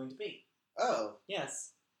is going to be. Oh.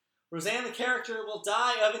 Yes. Roseanne, the character, will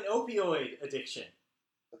die of an opioid addiction.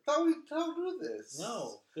 I thought we knew this.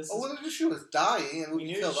 No. Well, she was dying and we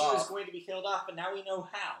knew she was going to be killed off, but now we know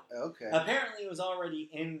how. Okay. Apparently it was already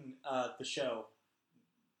in the show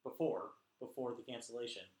before the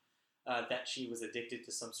cancellation that she was addicted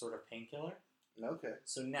to some sort of painkiller. Okay.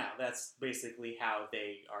 So now that's basically how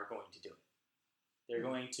they are going to do it. They're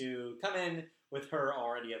going to come in with her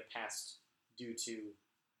already passed due to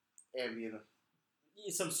Ambien.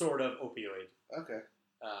 Some sort of opioid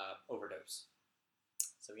overdose.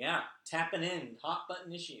 So yeah, tapping in, hot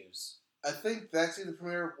button issues. I think actually the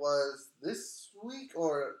premiere was this week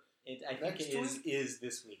or I think it is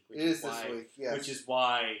this week. It is this week, yes. Which is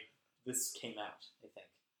why this came out, I think.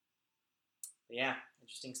 But yeah,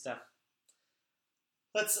 interesting stuff.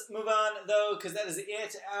 Let's move on, though, because that is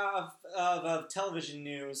it of television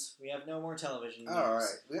news. We have no more television news. All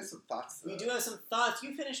right. We have some thoughts, though. We do have some thoughts.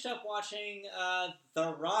 You finished up watching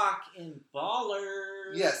The Rock in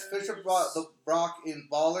Ballers. Yes, finished up The Rock in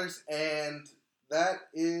Ballers, and that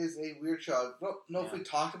is a weird show. I don't know if we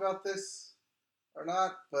talked about this or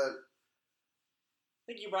not, but I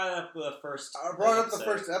think you brought it up the first I brought up the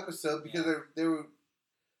first episode because they were...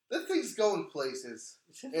 That thing's going places.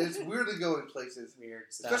 And it's weirdly going places. Weird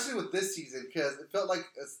stuff. Especially with this season, because it felt like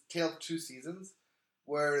a tale of two seasons,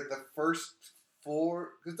 where the first 4...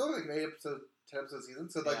 Because it's only like an 10-episode season,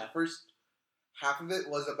 so the first half of it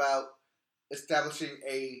was about establishing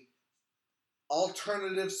a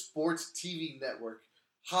alternative sports TV network.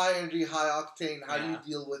 High energy, high octane, how do you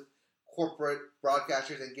deal with corporate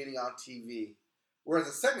broadcasters and getting on TV? Whereas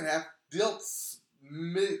the second half dealt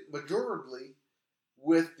majorly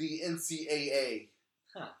with the NCAA.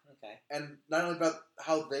 Huh, okay. And not only about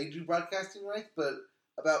how they do broadcasting rights, but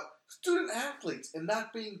about student athletes and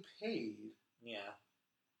not being paid. Yeah.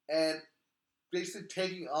 And basically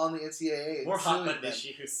taking on the NCAA. More hot button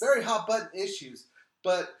issues. Very hot button issues.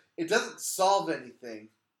 But it doesn't solve anything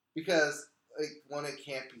because, one, it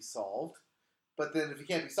can't be solved. But then if it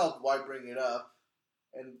can't be solved, why bring it up?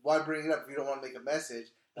 And why bring it up if you don't want to make a message?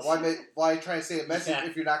 And why try and say a message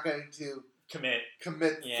if you're not going to commit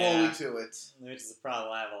fully to it? Which is a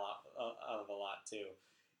problem I have a lot too.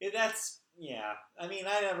 I mean,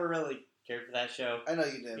 I never really cared for that show. I know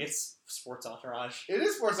you did. It's Sports Entourage. It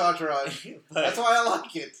is Sports Entourage. That's why I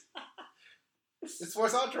like it. It's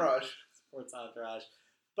Sports Entourage. Sports Entourage.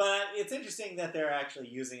 But it's interesting that they're actually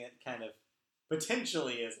using it kind of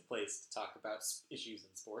potentially as a place to talk about issues in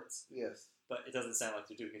sports. Yes. But it doesn't sound like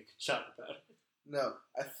they're doing a good job about it. No,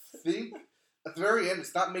 I think at the very end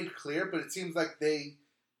it's not made clear, but it seems like they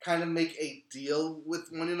kind of make a deal with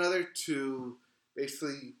one another to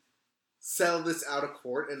basically settle this out of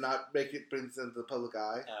court and not make it bring into the public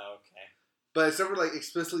eye. Oh, okay. But it's never like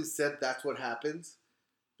explicitly said that's what happens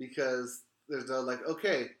because there's no like,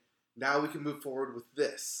 okay, now we can move forward with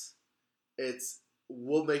this. It's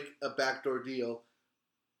we'll make a backdoor deal,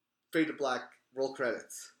 fade to black, roll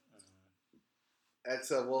credits. And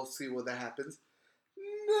so we'll see what that happens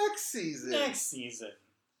next season. Next season.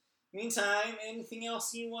 Meantime, anything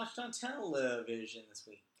else you watched on television this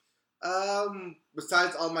week?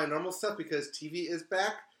 Besides all my normal stuff, because TV is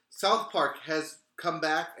back, South Park has come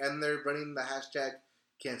back, and they're running the hashtag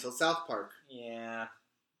Cancel South Park. Yeah.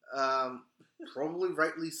 Probably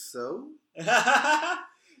rightly so.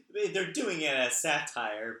 They're doing it as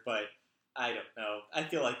satire, but I don't know. I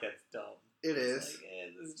feel like that's dumb. It is.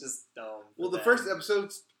 Like, it's just dumb. Well, the first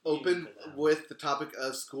episode's open with the topic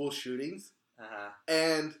of school shootings. Uh-huh.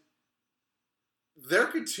 And they're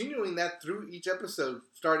continuing that through each episode,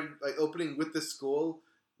 starting, like, opening with the school,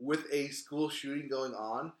 with a school shooting going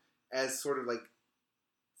on, as sort of, like,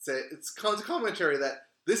 say, it's a commentary that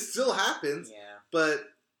this still happens, Yeah.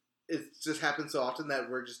 but it just happens so often that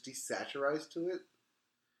we're just desaturized to it,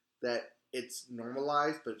 that it's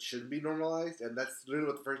normalized, but it shouldn't be normalized, and that's literally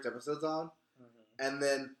what the first episode's on. Mm-hmm. And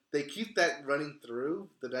then they keep that running through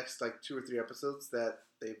the next, like, 2 or 3 episodes that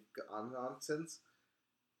they've gone on since.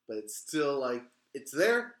 But it's still, like, it's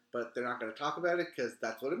there, but they're not going to talk about it because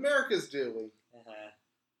that's what America's doing. Uh-huh.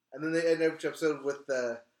 And then they end every episode with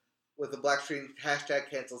the black screen hashtag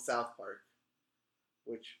Cancel South Park,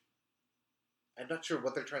 which I'm not sure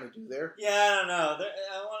what they're trying to do there. Yeah, I don't know.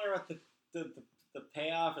 I wonder what the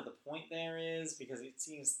payoff or the point there is, because it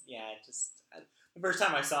seems, the first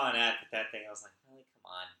time I saw an ad with that thing, I was like, really,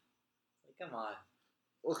 come on.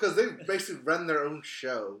 Well, because they basically run their own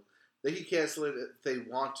show. They can cancel it if they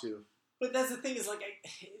want to. But that's the thing, is like,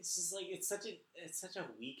 it's just like, it's such a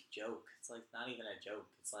weak joke. It's like not even a joke.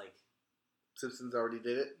 It's like Simpsons already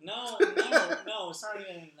did it. no, it's not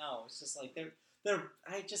even. No, it's just like they're.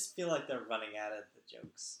 I just feel like they're running out of the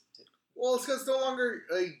jokes. Well, it's because it's no longer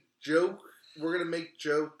a joke. We're gonna make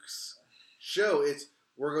jokes. Show it's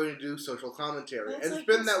we're going to do social commentary, and it's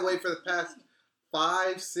been that way for the past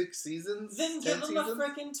 5, 6 seasons. Then 10 give them a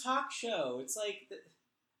freaking talk show. It's like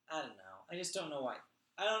I don't know. I just don't know why.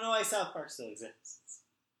 I don't know why South Park still exists.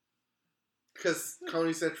 Because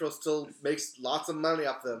Comedy Central still makes lots of money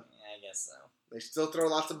off them. Yeah, I guess so. They still throw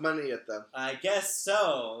lots of money at them. I guess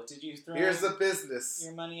so. Did you throw Here's the business.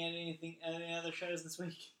 your money at any other shows this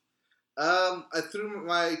week? I threw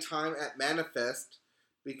my time at Manifest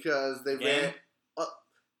because they ran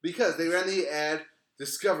the ad,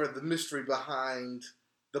 discover the mystery behind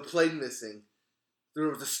the plane missing. There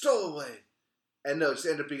was a stowaway. And no, it just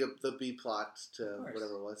ended up being the B plot to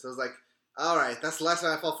whatever it was. So I was like, alright, that's the last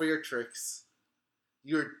time I fall for your tricks.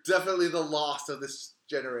 You're definitely the lost of this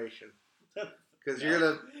generation. Because you're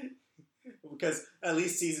going to... Because at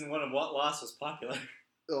least season 1 of What Lost was popular.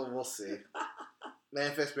 Oh, we'll see.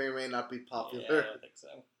 Manifest may or may not be popular. Yeah, I don't think so.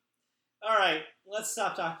 Alright, let's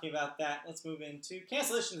stop talking about that. Let's move into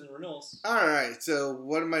cancellations and renewals. Alright, so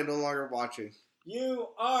what am I no longer watching? You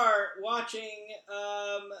are watching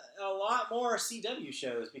a lot more CW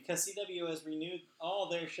shows, because CW has renewed all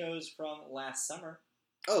their shows from last summer.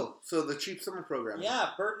 Oh, so the cheap summer program. Yeah,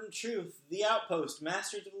 Burden Truth, The Outpost,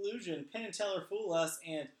 Masters of Illusion, Penn and Teller Fool Us,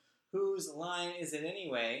 and Whose Line Is It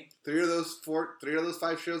Anyway? 3 of those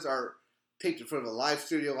 5 shows are taped in front of a live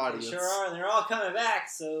studio audience. They sure are, and they're all coming back,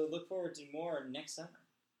 so look forward to more next summer.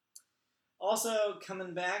 Also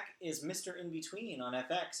coming back is Mr. In Between on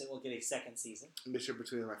FX. It will get a second season. Mr.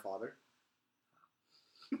 Between my father.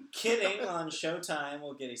 Kidding on Showtime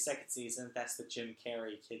will get a second season. That's the Jim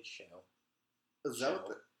Carrey kids show. Is that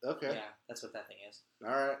what okay. Yeah, that's what that thing is.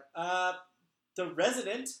 Alright. The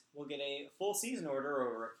Resident will get a full season order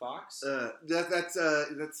over at Fox.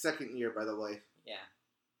 That's second year, by the way. Yeah.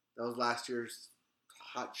 That was last year's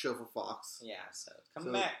hot show for Fox. Yeah, so it's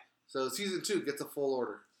coming back. So season 2 gets a full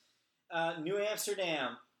order. New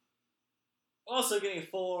Amsterdam also getting a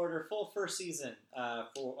full first season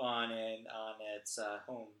on its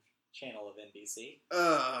home channel of NBC.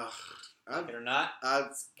 Like it or not,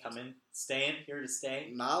 it's coming, here to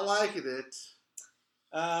stay. Not liking it.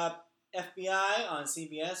 FBI on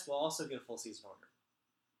CBS will also get a full season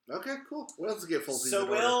order. Okay, cool. What else will get a full season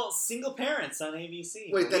order? So will Single Parents on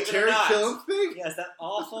ABC. Wait, that Terry Killam thing? Yes, that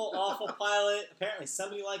awful pilot. Apparently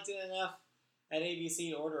somebody liked it enough at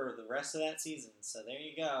ABC to order the rest of that season. So there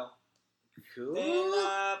you go. Cool.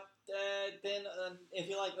 Then if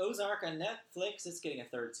you like Ozark on Netflix, it's getting a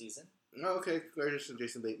third season. Oh, okay. Congratulations,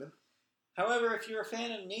 Jason Bateman. However, if you're a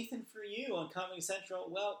fan of Nathan For You on Comedy Central,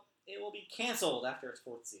 well, it will be canceled after its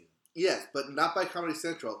 4th season. Yes, but not by Comedy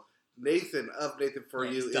Central. Nathan of Nathan For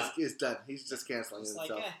You is done. He's just canceling it's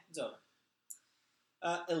himself. It's over.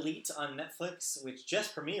 Elite on Netflix, which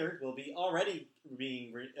just premiered, will be already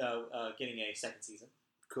being getting a 2nd season.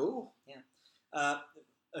 Cool. Yeah.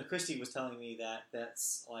 Christy was telling me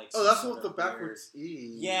that's like... Oh, that's what the backwards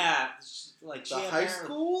E. Yeah. Like the high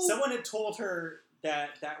school? Someone had told her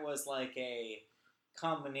that was like a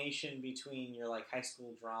combination between your like high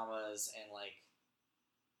school dramas and like...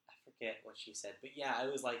 I forget what she said. But yeah,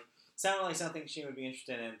 it was like... Sounded like something she would be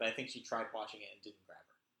interested in, but I think she tried watching it and didn't grab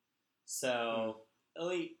her. So...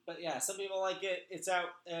 Elite, but yeah, some people like it. It's out.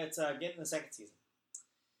 It's getting the 2nd season.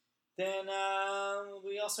 Then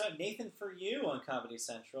we also have Nathan For You on Comedy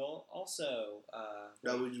Central. Also,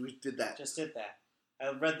 we did that. Just did that.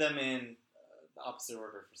 I read them in the opposite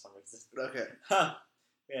order for some reason. Okay.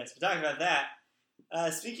 Yes, we're talking about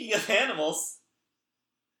that. Speaking of animals,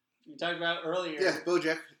 we talked about earlier. Yeah,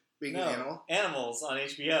 BoJack being an animal. Animals on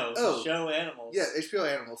HBO. Oh, the show Animals. Yeah, HBO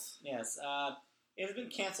Animals. Yes. It has been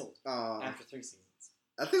canceled after 3 seasons.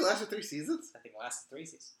 I think it lasted 3 seasons. I think it lasted 3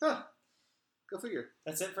 seasons. Huh. Go figure.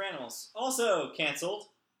 That's it for Animals. Also canceled.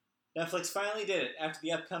 Netflix finally did it after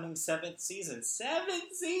the upcoming 7th season.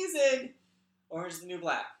 7th season! Orange is the New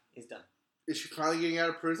Black is done. Is she finally getting out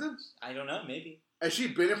of prison? I don't know. Maybe. Has she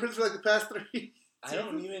been in prison for like the past 3 seasons? I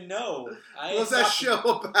don't even know. What's that show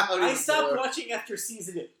about? I stopped watching after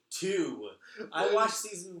season 2. I watched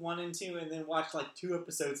season 1 and 2, and then watched like 2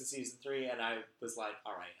 episodes of season 3, and I was like,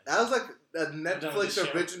 "All right." That was like a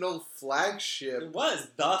Netflix original flagship. It was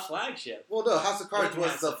the flagship. Well, no, House of Cards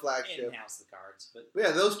was the flagship. House of Cards, but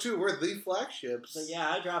yeah, those 2 were the flagships. But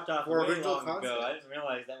yeah, I dropped off for way original long concept. ago. I didn't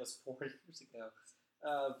realize that was 4 years ago.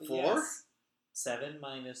 4? Yes, 7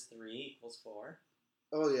 minus 3 equals 4.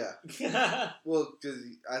 Oh, yeah. Well, because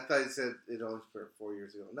I thought you said it only for 4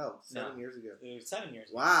 years ago. No, 7 years ago. It was 7 years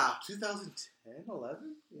ago. Wow, 2010,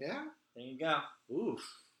 11? Yeah? There you go. Oof.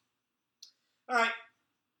 All right.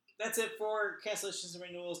 That's it for cancellations and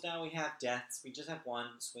renewals. Now we have deaths. We just have one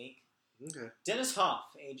this week. Okay. Dennis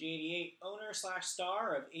Hoff, age 88,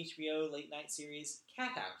 owner/star of HBO late-night series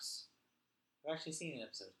Cat House. I've actually seen an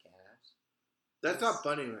episode of Cat House. That's not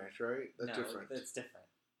Bunny Ranch, right? That's different. That's different.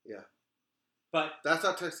 Yeah. But that's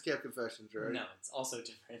not Texas Cab Confessions, right? No, it's also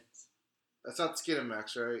different. That's not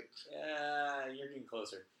Skinamax, right? You're getting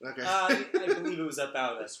closer. Okay. I believe it was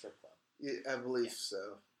about a strip club. Yeah, I believe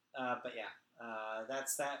so. But yeah,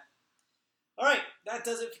 that's that. All right, that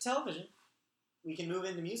does it for television. We can move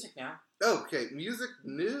into music now. Okay, music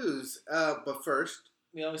news. But first,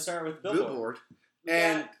 we always start with Billboard.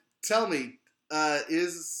 And tell me,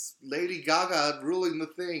 is Lady Gaga ruling the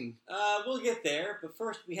thing? We'll get there, but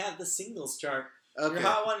first we have the singles chart. Okay. Your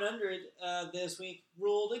Hot 100 this week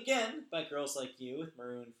ruled again by Girls Like You with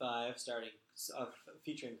Maroon 5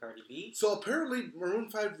 featuring Cardi B. So apparently Maroon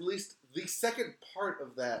 5 released the second part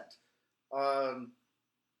of that song.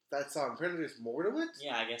 Apparently there's more to it?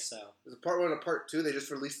 Yeah, I guess so. There's a part 1 and part 2. They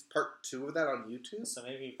just released part 2 of that on YouTube. So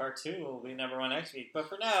maybe part 2 will be number 1 next week. But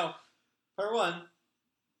for now, part 1,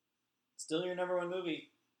 still your number 1 movie.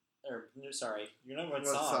 Your number 1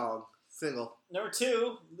 song. Single. Number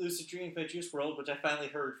 2, Lucid Dream by Juice WRLD, which I finally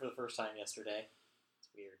heard for the first time yesterday. It's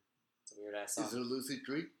weird. It's a weird-ass song. Is it a lucid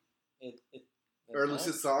dream? Or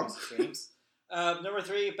lucid song? Lucid dreams. Number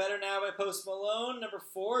 3, Better Now by Post Malone. Number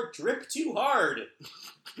 4, Drip Too Hard.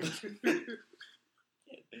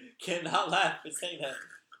 Cannot laugh at saying that.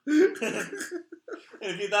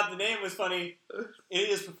 And if you thought the name was funny, it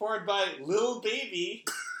is performed by Lil Baby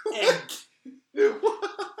and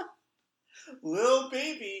Lil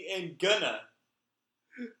Baby and Gunna.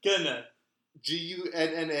 Gunna.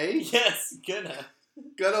 Gunna? Yes, Gunna.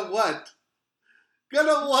 Gunna what?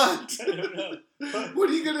 Gunna what? I don't know. What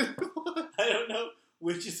are you gonna do? I don't know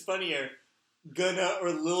which is funnier, Gunna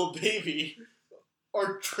or Lil Baby.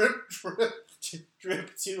 Or Drip.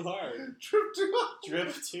 Drip Too Hard. Drip Too Hard.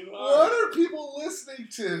 Drip Too Hard. What are people listening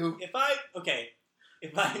to? If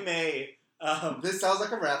I may... this sounds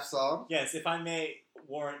like a rap song. Yes, if I may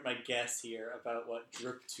warrant my guess here about what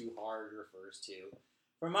Drip Too Hard refers to.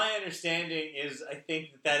 From my understanding is I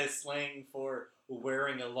think that is slang for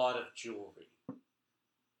wearing a lot of jewelry.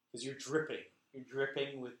 Because you're dripping. You're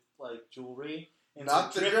dripping with, like, jewelry. And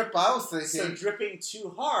not the drip I was thinking. So dripping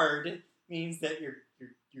too hard means that you're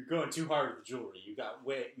going too hard with the jewelry. You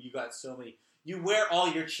got so many. You wear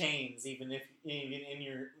all your chains even when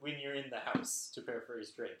you're in the house, to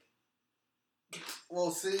paraphrase Drake.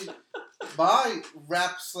 Well, see, my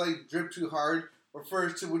raps like Drip Too Hard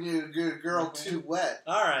refers to when you get a girl too wet.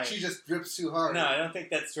 All right. She just drips too hard. No, I don't think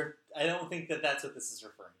that's what this is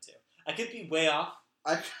referring to. I could be way off.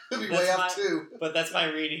 I could be way off too. But that's my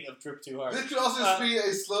reading of "Drip Too Hard." This could also just be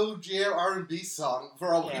a slow jam R&B song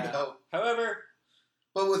for all we know. However,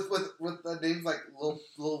 but with names like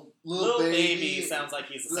Lil Baby sounds like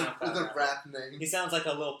he's a SoundCloud with a rapper. rap name. He sounds like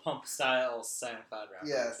a Lil Pump style SoundCloud rapper.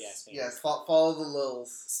 Yes. Follow the Lils.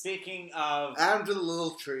 Speaking of, add them to the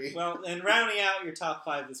Lil tree. Well, and rounding out your top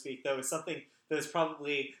 5 this week though is something that is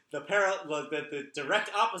probably the direct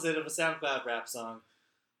opposite of a SoundCloud rap song.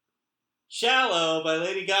 "Shallow" by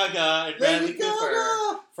Lady Gaga and Bradley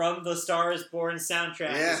Cooper from the Star Is Born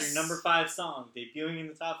soundtrack is your number 5 song, debuting in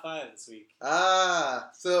the top 5 this week.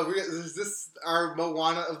 So is this our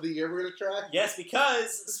Moana of the year we're going to track? Yes,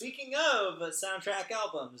 because speaking of soundtrack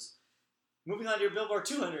albums, moving on to your Billboard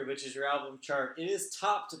 200, which is your album chart, it is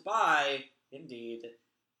topped by, indeed,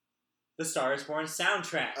 the Star Is Born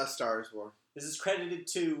soundtrack. A Star Is Born. This is credited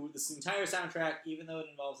to this entire soundtrack, even though it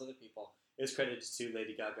involves other people. It is credited to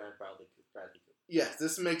Lady Gaga and Bradley Cooper. Yes,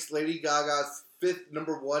 this makes Lady Gaga's 5th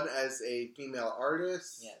number 1 as a female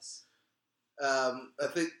artist. Yes. I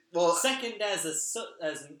think, second as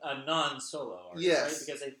a non-solo artist, yes. right?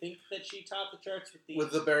 Because I think that she topped the charts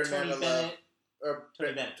with the Barry Tony Bennett.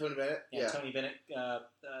 Tony Bennett. Yeah, Tony Bennett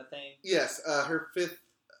thing. Yes, her 5th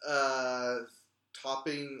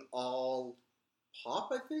topping all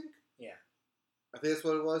pop, I think? Yeah. I think that's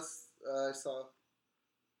what it was I saw.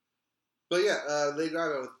 But yeah, Lady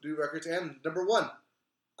Gaga with new records and number 1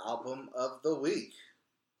 album of the week.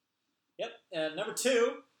 Yep. Number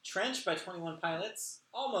 2, "Trench" by 21 Pilots.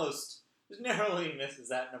 Almost. Just narrowly misses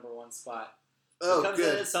that number 1 spot. Oh, comes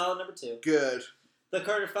good. in at solid number 2. Good. The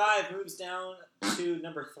Carter 5 moves down to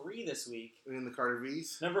number 3 this week. In the Carter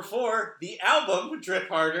V's. Number 4, the album "Drip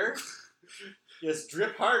Harder." Yes,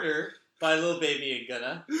 "Drip Harder" by Lil Baby and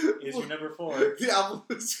Gunna is your number 4. The album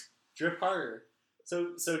is "Drip Harder."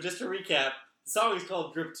 So just to recap, the song is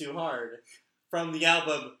called "Drip Too Hard" from the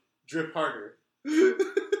album "Drip Harder."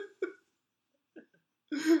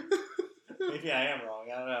 Maybe I am wrong.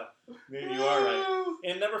 I don't know. Maybe you are right.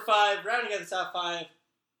 And number 5, rounding out the top 5,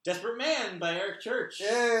 "Desperate Man" by Eric Church.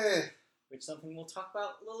 Yeah. Which is something we'll talk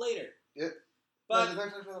about a little later. Yep. But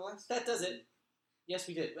that does it. Yes,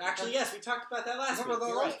 we did. Actually, yes, we talked about that last week. We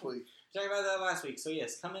talked about that last week. So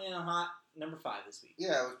yes, coming in hot, number 5 this week.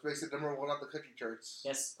 Yeah, it was basically number 1 on the country charts.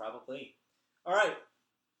 Yes, probably. All right,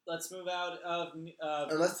 let's move out of.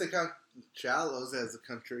 Unless they count "Shallows" as a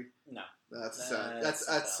country. No, that's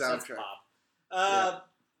soundtrack. Pop.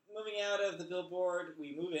 Moving out of the Billboard,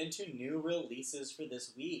 we move into new releases for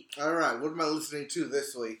this week. All right, what am I listening to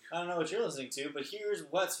this week? I don't know what you're listening to, but here's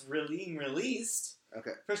what's being released.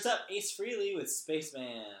 Okay. First up, Ace Frehley with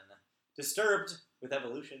 "Spaceman." Disturbed with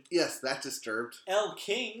 "Evolution." Yes, that Disturbed. Elle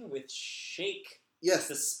King with "Shake." Yes.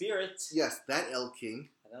 The Spirit. Yes, that Elle King.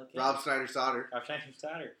 Elle King. Rob Schneider's daughter.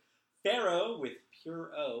 Pharaoh with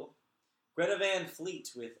 "Pure O." Greta Van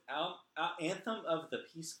Fleet with "Anthem of the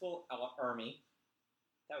Peaceful Army."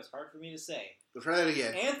 That was hard for me to say. Let's try that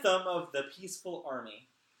again. "Anthem of the Peaceful Army."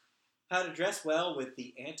 How to Dress Well with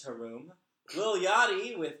 "The Anteroom." Lil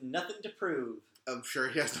Yachty with "Nothing to Prove." I'm sure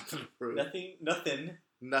he has nothing to prove. Nothing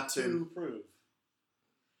to prove.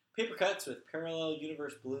 Paper Cuts with "Parallel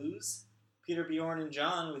Universe Blues." Peter, Bjorn, and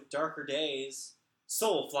John with "Darker Days."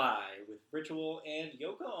 Soulfly with "Ritual," and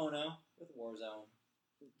Yoko Ono with "Warzone."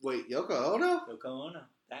 Wait, Yoko Ono? Yoko Ono.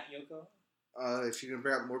 That Yoko Ono? Is she going to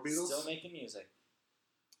bring up more Beatles? Still making music.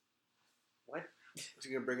 What? Is she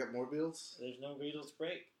going to bring up more Beatles? There's no Beatles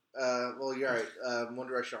break. Well, you're right. One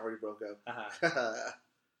Direction already broke up.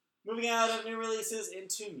 Moving out of new releases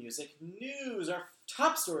into music news. Our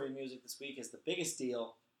top story in music this week is the biggest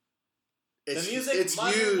deal. The Music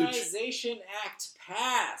Modernization Act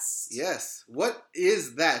passed. Yes. What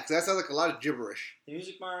is that? 'Cause that sounds like a lot of gibberish. The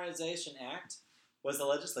Music Modernization Act was the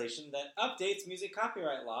legislation that updates music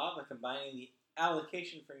copyright law by combining the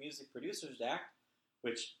Allocation for Music Producers Act,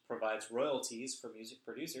 which provides royalties for music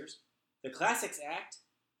producers, the Classics Act,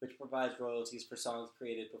 which provides royalties for songs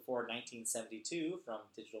created before 1972 from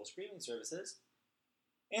digital streaming services,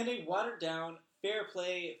 and a watered-down Fair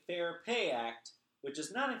Play, Fair Pay Act, which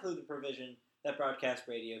does not include the provision that broadcast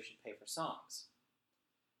radio should pay for songs.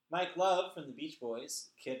 Mike Love from the Beach Boys,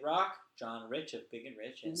 Kid Rock, John Rich of Big and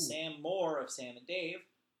Rich, and Sam Moore of Sam and Dave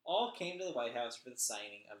all came to the White House for the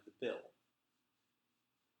signing of the bill.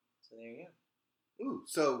 So there you go. Ooh,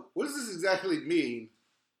 so what does this exactly mean?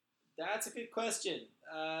 That's a good question.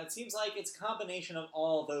 It seems like it's a combination of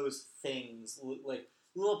all those things, like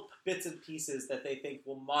little bits and pieces that they think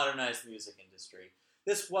will modernize the music industry.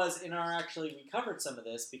 This was we covered some of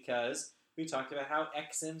this because we talked about how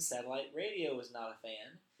XM Satellite Radio was not a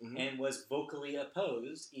fan and was vocally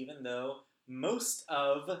opposed, even though most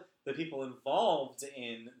of the people involved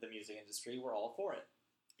in the music industry were all for it.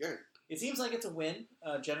 Good. It seems like it's a win,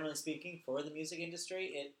 generally speaking, for the music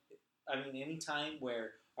industry. Any time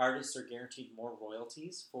where artists are guaranteed more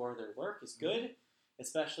royalties for their work is good,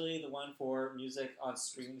 especially the one for music on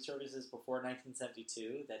streaming services before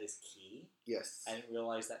 1972. That is key. Yes. I didn't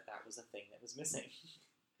realize that was a thing that was missing.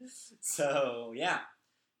 So, yeah.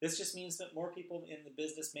 This just means that more people in the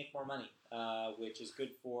business make more money, which is good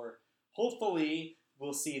for... Hopefully,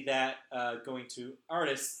 we'll see that going to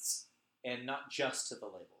artists and not just to the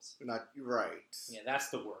labels. Not right. Yeah, that's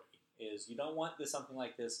the worry. Is you don't want something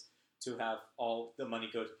like this to have all the money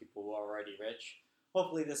go to people who are already rich.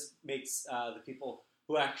 Hopefully, this makes the people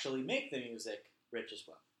who actually make the music rich as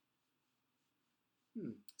well.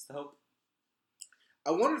 It's the hope. I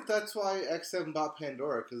wonder if that's why XM bought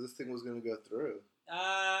Pandora, because this thing was going to go through.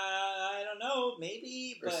 I don't know.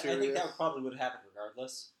 Maybe, but I think that probably would happen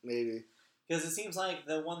regardless. Maybe. Because it seems like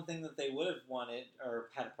the one thing that they would have wanted or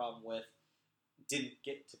had a problem with didn't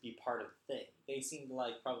get to be part of the thing. They seemed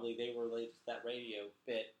like probably they were related to that radio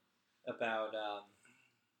bit about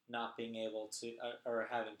not being able to or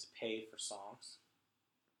having to pay for songs.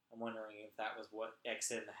 I'm wondering if that was what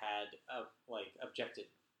XM had objected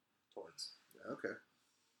towards. Okay.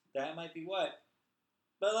 That might be what.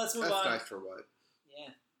 But let's move on. That's nice for what?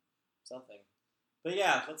 Yeah, something. But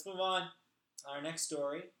yeah, let's move on. Our next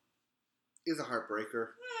story is a heartbreaker.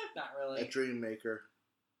 Not really. A dream maker.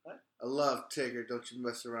 What? I love Tigger. Don't you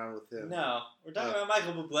mess around with him. No, we're talking about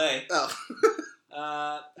Michael Bublé. Oh.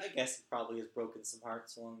 I guess he probably has broken some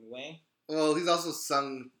hearts along the way. Well, he's also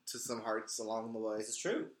sung to some hearts along the way. This is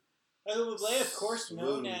true. Michael Bublé, of course,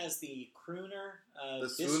 known as the crooner of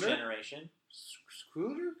this generation.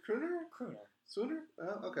 Crooner? Crooner. Swooner?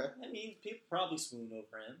 Oh, okay. I mean, people probably swoon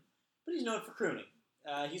over him, but he's known for crooning.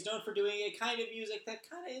 He's known for doing a kind of music that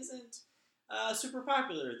kind of isn't super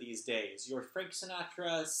popular these days. Your Frank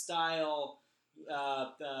Sinatra style,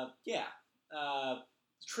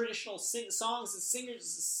 traditional songs and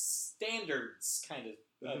singers standards kind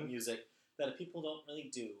of music that people don't really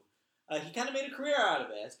do. He kind of made a career out of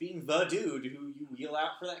it as being the dude who you wheel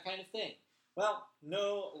out for that kind of thing. Well,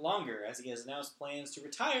 no longer, as he has announced plans to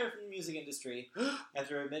retire from the music industry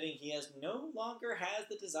after admitting he no longer has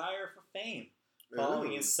the desire for fame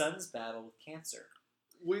following his son's battle with cancer.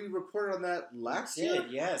 We reported on that last year?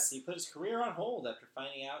 Yes. He put his career on hold after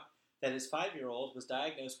finding out that his 5-year-old was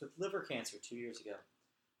diagnosed with liver cancer 2 years ago.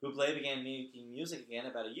 Bublé began making music again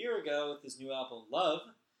about a year ago with his new album, Love,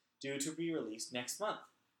 due to be released next month.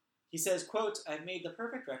 He says, quote, "I've made the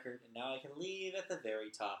perfect record, and now I can leave at the very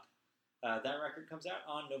top." That record comes out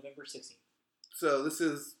on November 16th. So this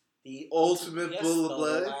is the ultimate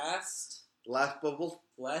Bublé. The last bubble.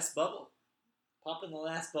 Last bubble. Pop in the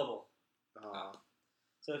last bubble.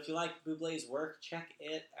 So if you like Bublé's work, check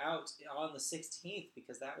it out on the 16th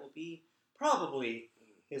because that will be probably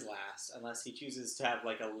his last, unless he chooses to have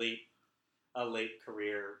like a late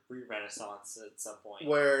career renaissance at some point.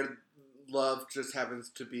 Where Love just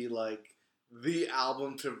happens to be like the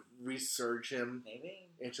album to resurge him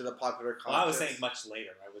into the popular conscious. Well, I was saying much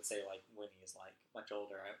later. I would say like when he's like much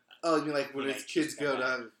older. You mean like when his kids go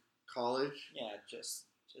to college? Yeah, just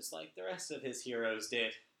like the rest of his heroes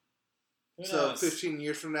did. So 15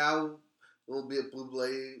 years from now, will be a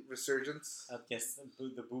Bublé resurgence? Yes,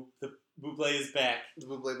 the Bublé is back. The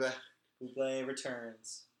Bublé back. Bublé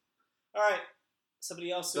returns. All right,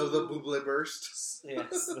 somebody else. So the Bublé burst.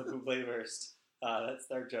 Yes, the Bublé burst. That's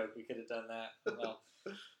their joke. We could have done that.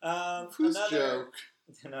 Well, whose joke?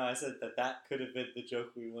 No, I said that could have been the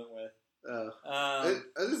joke we went with.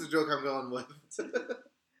 This is a joke I'm going with.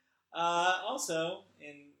 Also,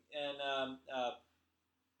 in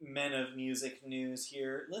Men of Music news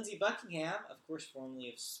here, Lindsey Buckingham, of course formerly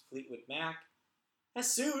of Fleetwood Mac,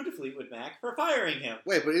 has sued Fleetwood Mac for firing him.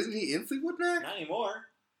 Wait, but isn't he in Fleetwood Mac? Not anymore.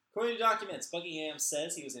 According to documents, Buckingham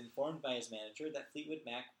says he was informed by his manager that Fleetwood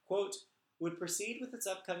Mac, quote, would proceed with its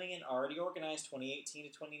upcoming and already organized 2018 to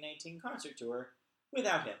 2019 concert tour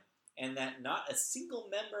without him, and that not a single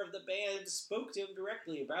member of the band spoke to him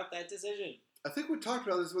directly about that decision. I think we talked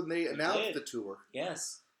about this when they announced the tour.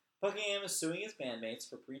 Yes. Buckingham is suing his bandmates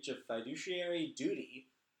for breach of fiduciary duty,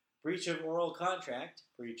 breach of oral contract,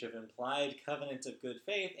 breach of implied covenant of good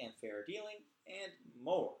faith and fair dealing, and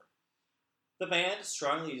more. The band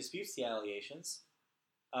strongly disputes the allegations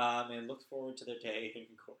and looks forward to their day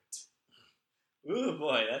in court. Ooh,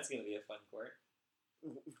 boy, that's going to be a fun court.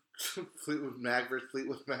 Fleetwood Mac versus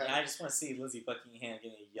Fleetwood Mac. Yeah, I just want to see Lizzie Buckingham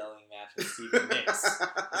getting a yelling match with Stevie Nicks.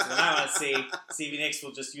 That's what I want to see. Stevie Nicks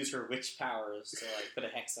will just use her witch powers to put a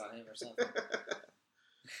hex on him or something.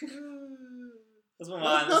 Let's move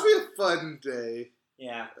on. That'll be a fun day.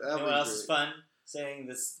 Yeah. That'll you know what else great. is fun? Saying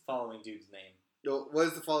this following dude's name. No, what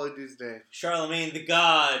is the following dude's name? Charlemagne the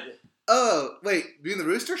God. Oh, wait. Being the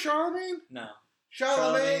Rooster, Charlemagne? No.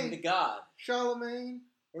 Charlemagne the God. Charlemagne.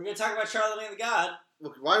 We're going to talk about Charlemagne the God.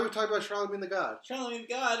 Look, why are we talking about Charlemagne the God? Charlemagne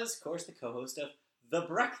the God is, of course, the co-host of The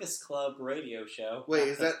Breakfast Club radio show. Wait,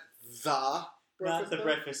 is that the Not Breakfast The Club?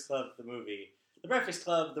 Breakfast Club, the movie. The Breakfast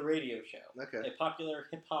Club, the radio show. Okay. A popular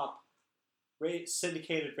hip-hop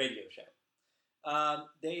syndicated radio show.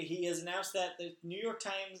 He has announced that the New York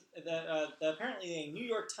Times, apparently a New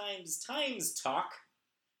York Times talk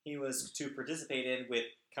he was to participate in with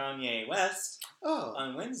Kanye West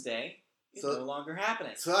on Wednesday is no longer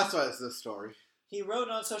happening. So that's why it's this story. He wrote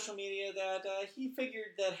on social media that he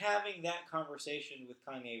figured that having that conversation with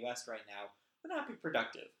Kanye West right now would not be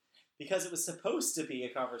productive because it was supposed to be a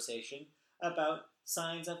conversation about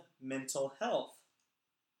signs of mental health.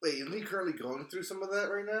 Wait, isn't he currently going through some of that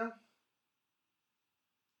right now?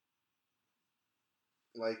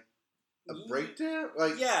 Like a breakdown?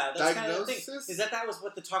 Like yeah, that's kind of the thing. diagnosis? Is that was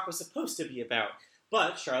what the talk was supposed to be about.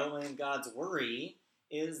 But Charlemagne God's worry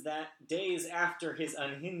is that days after his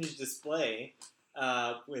unhinged display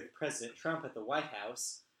with President Trump at the White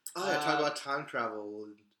House, talk about time travel.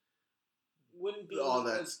 wouldn't be all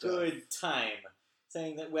a that stuff. good time,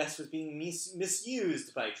 saying that West was being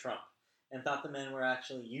misused by Trump and thought the men were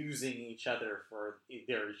actually using each other for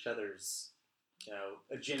each other's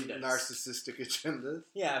agendas. Narcissistic agendas.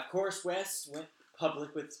 Yeah, of course, West went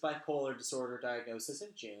public with bipolar disorder diagnosis in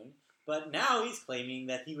June, but now he's claiming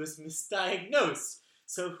that he was misdiagnosed.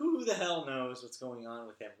 So who the hell knows what's going on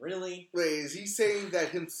with him, really? Wait, is he saying that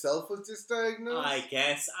himself was misdiagnosed? I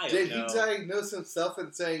guess. I don't Did know. he diagnose himself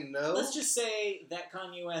and saying no? Let's just say that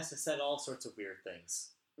Kanye West has said all sorts of weird things.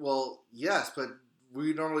 Well, yes, but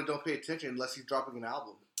we normally don't pay attention unless he's dropping an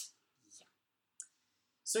album.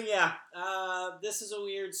 So yeah, this is a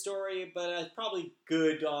weird story, but it's probably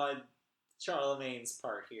good on Charlemagne's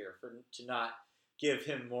part here to not give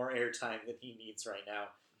him more airtime than he needs right now.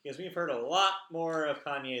 Because we've heard a lot more of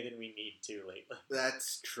Kanye than we need to lately.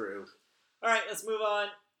 That's true. Alright, let's move on.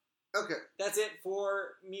 Okay. That's it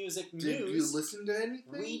for music news. Did you listen to anything?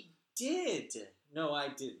 We did. No, I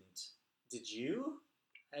didn't. Did you?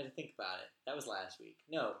 I had to think about it. That was last week.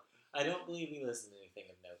 No, I don't believe we listened to anything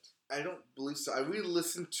of note. I don't believe so. I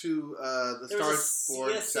re-listened to the There Star was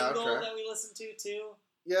Born a single soundtrack. that we listened to, too.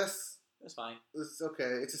 Yes. It was fine. It's okay.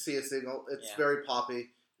 It's a Sia single. It's Yeah. very poppy.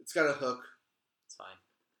 It's got a hook. It's fine.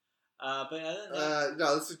 But other than that,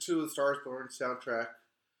 No, listen to the Stars Born soundtrack.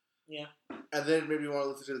 yeah. And then maybe you want to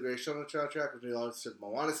listen to the Greatest Showman soundtrack, maybe you want to listen to the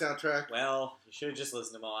Moana soundtrack, Well, you should just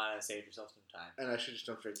listen to Moana and save yourself some time. and I should just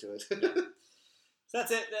jump straight to it. Yeah. So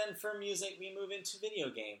that's it then for music. We move into video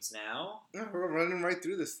games now. Yeah, we're running right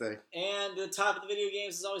through this thing. And the top of the video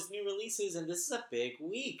games is always new releases, and this is a big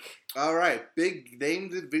week. All right, big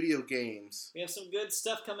named video games. We have some good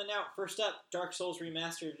stuff coming out. First up, Dark Souls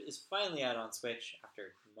Remastered is finally out on Switch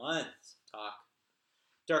after months of talk.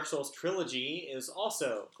 Dark Souls Trilogy is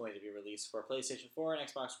also going to be released for PlayStation 4 and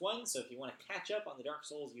Xbox One, so if you want to catch up on the Dark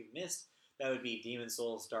Souls you've missed, that would be Demon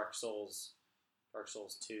Souls, Dark Souls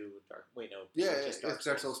 2, Yeah, just it's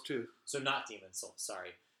Dark Souls 2. So not Demon Souls,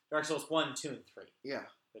 sorry. Dark Souls 1, 2, and 3 Yeah.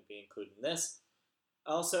 would be included in this.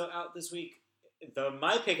 Also out this week,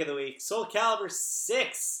 my pick of the week, Soul Calibur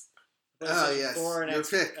 6. Oh, yes, and your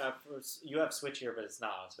pick. You have Switch here, but it's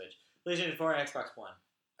not on Switch. PlayStation 4 and Xbox One.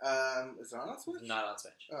 Is it on Switch? Not on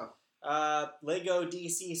Switch. Oh. Lego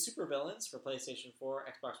DC Supervillains for PlayStation 4,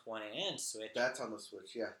 Xbox One, and Switch. That's on the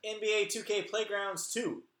Switch, yeah. NBA 2K Playgrounds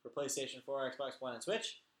 2 for PlayStation 4, Xbox One, and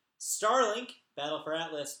Switch. Starlink, Battle for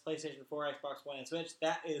Atlas, PlayStation 4, Xbox One, and Switch.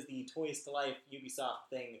 That is the Toys to Life Ubisoft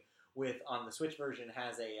thing with, on the Switch version,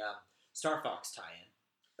 has a Star Fox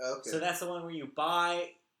tie-in. Okay. So that's the one where you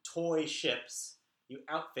buy toy ships, you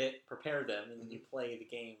outfit, prepare them, and then you play the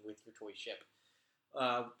game with your toy ship.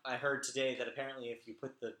 I heard today that apparently if you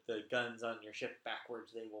put the guns on your ship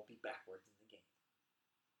backwards, they will be backwards in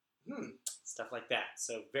the game. Stuff like that.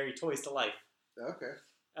 So very Toys to Life. Okay.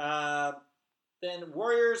 Then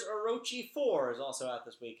Warriors Orochi 4 is also out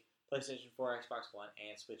this week. PlayStation 4, Xbox One,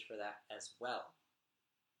 and Switch for that as well.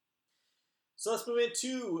 So let's move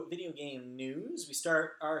into video game news. We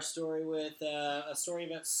start our story with a story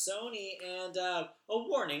about Sony and a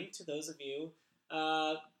warning to those of you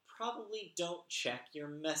probably don't check your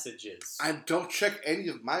messages. I don't check any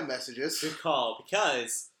of my messages. Good call,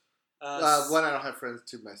 because One, I don't have friends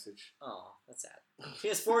to message. Oh, that's sad.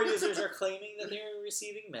 PS4 users are claiming that they are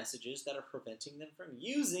receiving messages that are preventing them from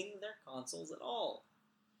using their consoles at all.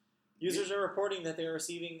 Users are reporting that they are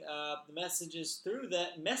receiving the messages through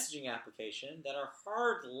that messaging application that are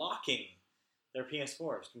hard locking their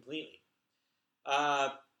PS4s completely.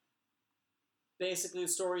 Basically, the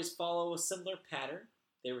stories follow a similar pattern.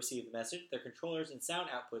 They receive the message, their controllers and sound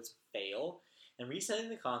outputs fail, and resetting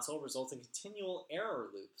the console results in continual error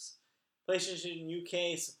loops. PlayStation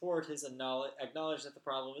UK support has acknowledged that the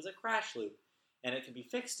problem is a crash loop, and it can be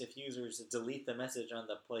fixed if users delete the message on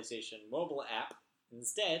the PlayStation mobile app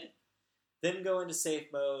instead, then go into safe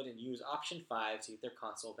mode and use option 5 to get their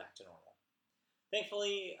console back to normal.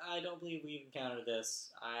 Thankfully, I don't believe we've encountered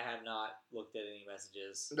this. I have not looked at any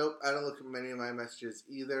messages. Nope, I don't look at many of my messages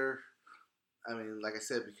either. I mean, like I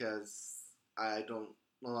said, because I either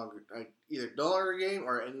no longer game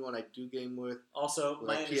or anyone I do game with. Also,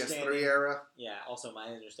 my like understanding, PS3 era. Yeah. Also, my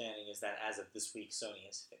understanding is that as of this week, Sony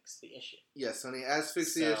has fixed the issue. Yes, Sony has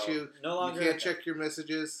fixed the issue. No longer you can't check your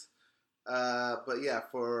messages. But yeah,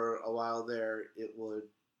 for a while there, it would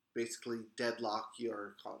basically deadlock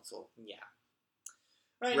your console. Yeah.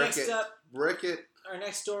 All right. Next up, brick it. Our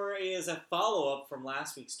next story is a follow-up from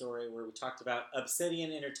last week's story where we talked about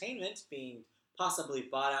Obsidian Entertainment being possibly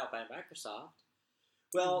bought out by Microsoft.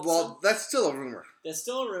 Well, that's still a rumor. That's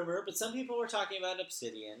still a rumor, but some people were talking about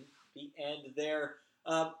Obsidian and their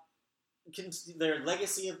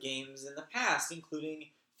legacy of games in the past, including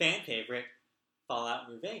fan favorite Fallout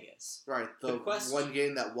New Vegas. Right, the one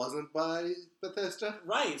game that wasn't by Bethesda.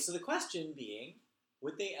 Right, so the question being,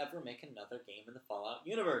 would they ever make another game in the Fallout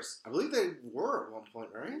universe? I believe they were at one point,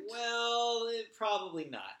 right? Well, probably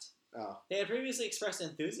not. Oh. They had previously expressed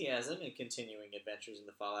enthusiasm in continuing adventures in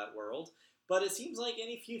the Fallout world, but it seems like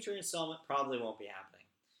any future installment probably won't be happening.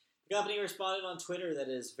 The company responded on Twitter that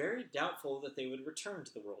it is very doubtful that they would return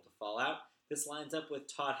to the world of Fallout. This lines up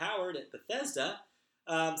with Todd Howard at Bethesda,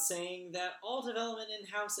 saying that all development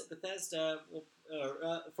in-house at Bethesda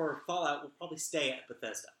for Fallout will probably stay at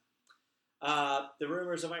Bethesda. The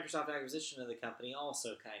rumors of Microsoft acquisition of the company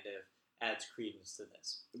also kind of adds credence to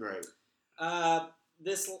this. Right.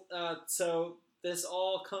 So this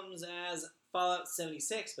all comes as Fallout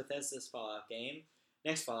 76, Bethesda's Fallout game,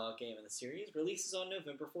 next Fallout game in the series, releases on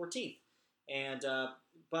November 14th. And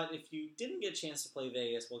but if you didn't get a chance to play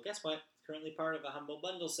Vegas, well, guess what? It's currently part of a Humble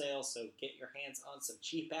Bundle sale, so get your hands on some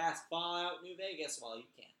cheap-ass Fallout New Vegas while you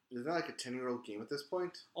can. Is that like a 10-year-old game at this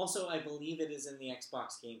point? Also, I believe it is in the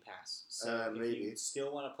Xbox Game Pass. So if you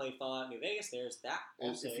still want to play Fallout New Vegas, there's that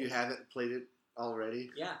also. If you haven't played it already.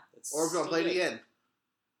 Yeah. It's or if you want to play it again.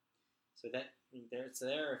 So it's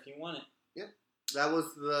there if you want it. Yep. That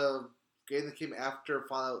was the game that came after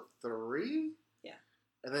Fallout 3? Yeah.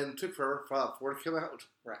 And then it took forever for Fallout 4 to come out.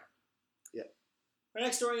 Right. Yeah. Our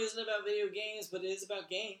next story isn't about video games, but it is about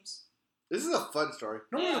games. This is a fun story.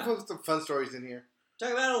 Normally I put some fun stories in here.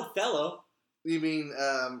 Talk about Othello. You mean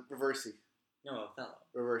Reversi? No, Othello.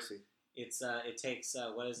 Reversi. It takes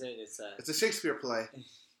what is it? It's a Shakespeare play.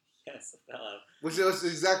 Yes, Othello. Which was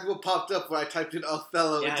exactly what popped up when I typed in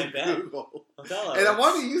Othello into Google. Othello. And I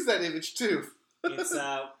wanted to use that image too. It's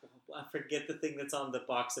I forget the thing that's on the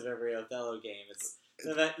box of every Othello game. It's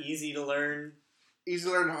that easy to learn. Easy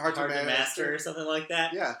to learn, hard to master or something like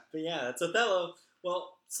that. Yeah. But yeah, that's Othello.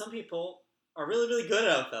 Well, some people are really, really good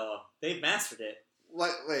at Othello. They've mastered it.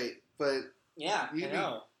 Wait, but... Yeah, I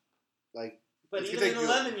know. But even an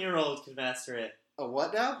 11-year-old can master it. A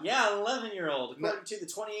what now? Yeah, an 11-year-old. According to the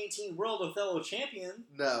 2018 World Othello Champion.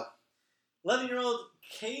 No. 11-year-old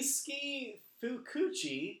Keisuke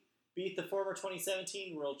Fukuchi beat the former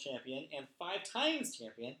 2017 World Champion and 5-times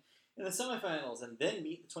champion in the semifinals, and then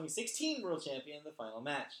beat the 2016 World Champion in the final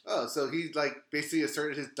match. Oh, so he basically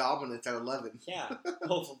asserted his dominance at 11. Yeah.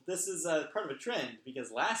 Well, this is part of a trend,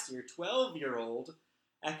 because last year, 12-year-old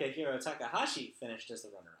Akihiro Takahashi finished as the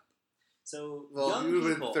runner-up. So, young you would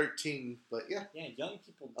have people... been 13, but yeah. Yeah, young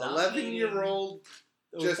people 11-year-old...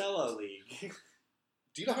 Othello League.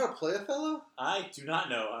 Do you know how to play Othello? I do not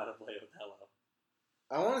know how to play Othello.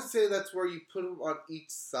 I want to say that's where you put them on each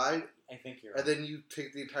side. I think you're right. And then you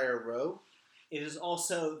take the entire row. It is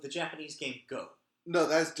also the Japanese game Go. No,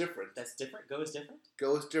 that's different. That's different? Go is different?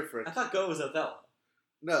 Go is different. I thought Go was Othello.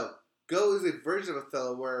 No. Go is a version of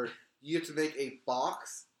Othello where you have to make a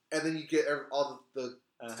box, and then you get all the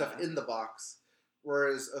stuff in the box.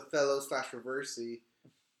 Whereas Othello / Reversi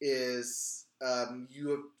is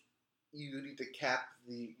you need to cap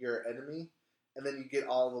your enemy, and then you get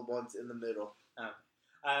all the ones in the middle. Okay.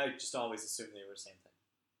 I just always assumed they were the same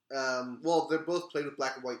thing. Well, they're both played with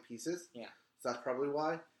black and white pieces. Yeah. So that's probably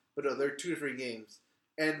why. But no, they're two different games.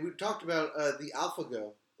 And we talked about the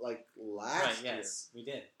AlphaGo like last year. Yes, we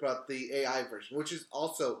did. About the AI version, which is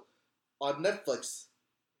also on Netflix.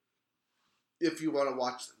 If you want to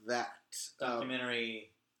watch that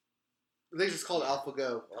Documentary. I think it's called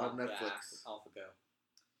AlphaGo on Netflix. AlphaGo.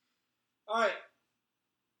 All right.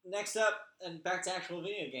 Next up, and back to actual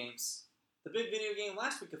video games. The big video game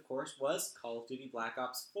last week, of course, was Call of Duty Black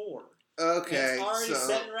Ops 4. Okay, it's already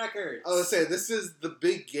setting records. I was going to say, this is the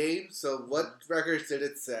big game, so what records did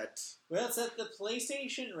it set? Well, it set the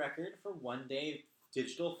PlayStation record for one-day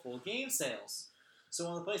digital full game sales. So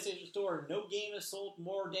on the PlayStation Store, no game is sold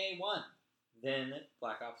more day one than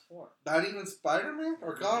Black Ops 4. Not even Spider-Man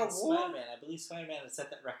or God of War? Spider-Man. I believe Spider-Man had set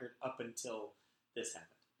that record up until this happened.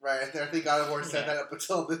 Right, I think God of War set that up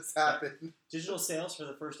until this happened. Digital sales for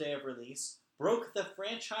the first day of release broke the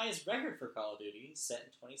franchise record for Call of Duty, set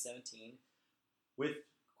in 2017 with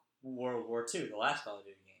World War II, the last Call of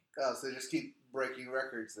Duty game. Oh, so they just keep breaking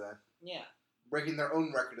records then. Yeah. Breaking their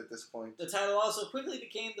own record at this point. The title also quickly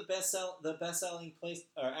became the best-selling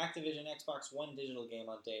Activision Xbox One digital game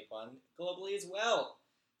on day one globally as well.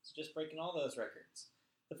 So just breaking all those records.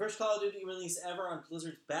 The first Call of Duty release ever on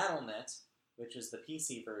Blizzard's Battle.net, which is the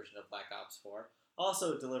PC version of Black Ops 4,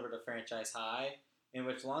 also delivered a franchise high, in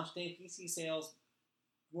which launch day PC sales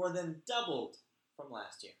more than doubled from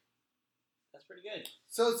last year. That's pretty good.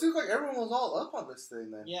 So it seems like everyone was all up on this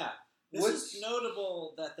thing then. Yeah. This is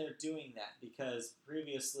notable that they're doing that because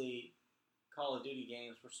previously Call of Duty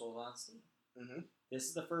games were sold on Steam. Mm-hmm. This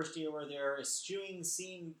is the first year where they're eschewing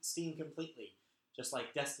Steam completely, just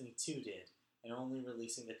like Destiny 2 did, and only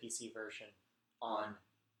releasing the PC version on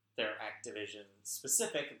their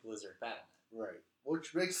Activision-specific Blizzard Battle.net. Right.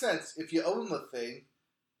 Which makes sense. If you own the thing,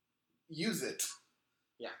 use it.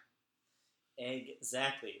 Yeah.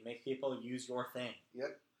 Exactly. Make people use your thing.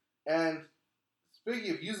 Yep. And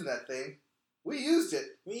speaking of using that thing, we used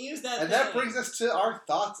it. We used that and thing. that brings us to our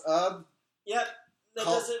thoughts of Yep. That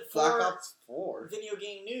does it for Black Ops 4. Video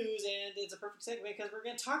game news, and it's a perfect segue because we're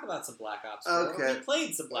going to talk about some Black Ops 4. Okay. We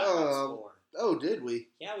played some Black Ops 4. Oh, did we?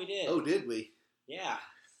 Yeah, we did. Oh, did we? Yeah.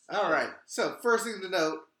 All right. So, first thing to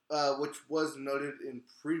note, which was noted in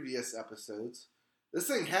previous episodes, this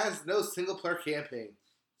thing has no single-player campaign.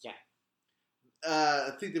 Yeah.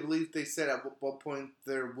 I think they said at one point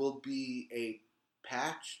there will be a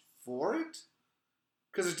patch for it.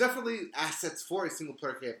 Because there's definitely assets for a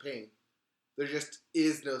single-player campaign. There just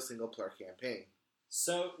is no single-player campaign.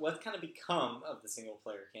 So, what's kind of become of the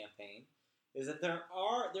single-player campaign is that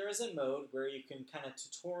there is a mode where you can kind of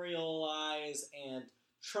tutorialize and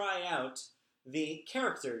try out the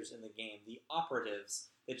characters in the game, the operatives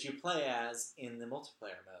that you play as in the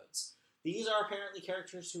multiplayer modes. These are apparently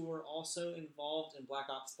characters who were also involved in Black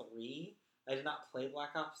Ops 3. I did not play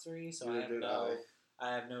Black Ops 3, so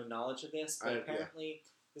I have no knowledge of this, but apparently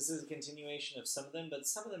this is a continuation of some of them, but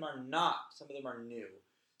some of them are not. Some of them are new.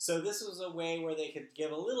 So this was a way where they could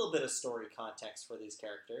give a little bit of story context for these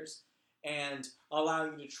characters and allow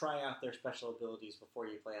you to try out their special abilities before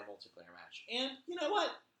you play a multiplayer match. And you know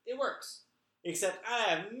what? It works. Except I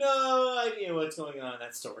have no idea what's going on in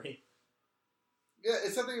that story. Yeah,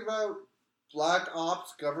 it's something about Black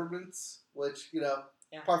Ops governments, which,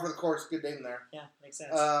 par for the course, good name there. Yeah, makes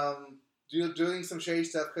sense. Doing some shady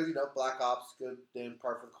stuff because, Black Ops, good name,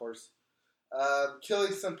 par for the course.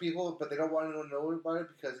 Killing some people, but they don't want anyone to know about it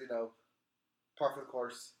because, par for the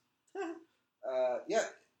course. Yeah,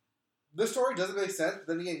 the story doesn't make sense. But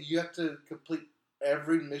then again, you have to complete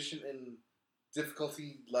every mission in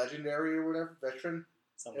difficulty legendary or whatever, veteran,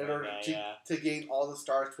 in order to gain all the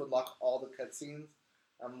stars to unlock all the cutscenes.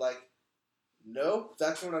 I'm like, nope,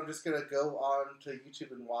 that's when I'm just going to go on to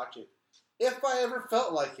YouTube and watch it. If I ever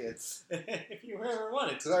felt like it. If you ever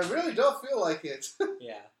wanted to. Because I really don't feel like it.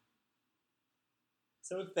 Yeah.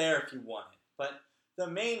 So it's there if you want it. But the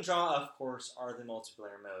main draw, of course, are the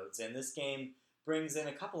multiplayer modes. And this game brings in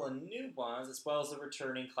a couple of new ones, as well as the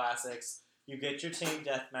returning classics. You get your team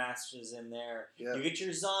deathmatches in there. Yep. You get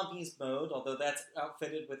your zombies mode, although that's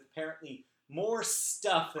outfitted with apparently more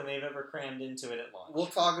stuff than they've ever crammed into it at launch. We'll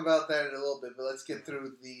talk about that in a little bit, but let's get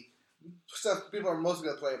through the stuff people are mostly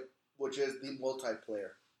going to play, which is the multiplayer.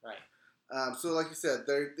 Right. So like you said,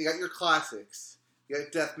 they got your classics. You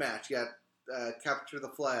got deathmatch. You got capture the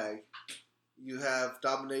flag. You have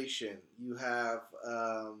domination. You have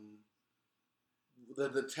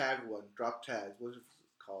the tag one, drop tags. What is it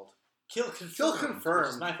called? Kill Confirmed. Kill Confirmed.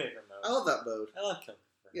 Which is my favorite mode. I love that mode. I love Kill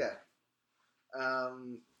Confirmed. Yeah.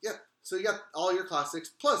 Yeah. So you got all your classics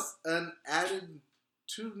plus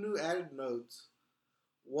two new added modes.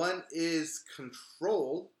 One is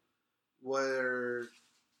Control,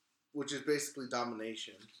 which is basically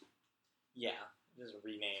domination. Yeah. Just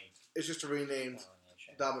renamed. It's just a renamed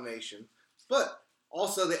Domination. Domination. But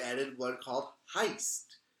also they added one called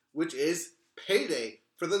Heist, which is Payday.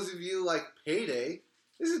 For those of you like Payday,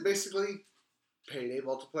 this is basically Payday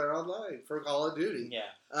multiplayer online for Call of Duty. Yeah.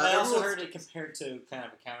 I also everyone's- heard it compared to kind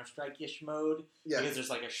of a Counter-Strike-ish mode. Yeah. Because there's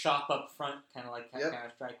like a shop up front, kind of like Yep.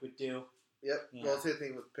 Counter-Strike would do. Yep. Yeah. Well, same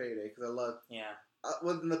thing with Payday because I love. Yeah.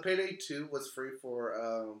 When the Payday 2 was free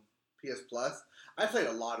for PS Plus, I played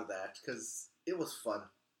a lot of that because it was fun.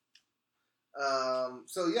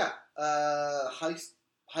 So yeah,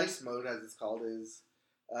 heist mode, as it's called, is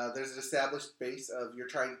there's an established base of you're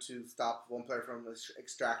trying to stop one player from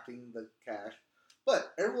extracting the cash,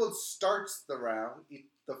 but everyone starts the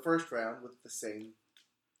first round with the same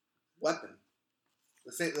weapon,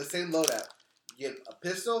 the same loadout. You get a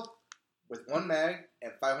pistol with one mag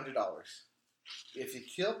and $500. If you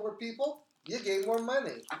kill more people, you gain more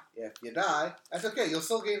money. If you die, that's okay. You'll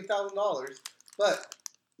still gain $1,000, but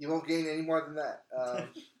you won't gain any more than that.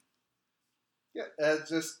 Yeah,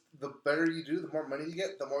 just the better you do, the more money you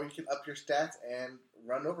get, the more you can up your stats and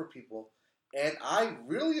run over people. And I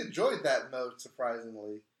really enjoyed that mode,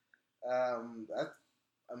 surprisingly. Out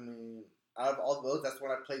of all the modes, that's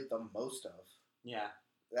what I played the most of. Yeah.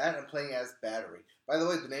 That and playing as Battery. By the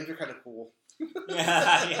way, the names are kind of cool.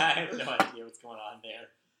 yeah, I have no idea what's going on there.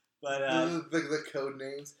 But the code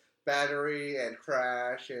names, Battery and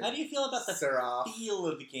Crash and how do you feel about the Seraph. feel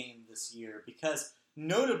of the game this year? Because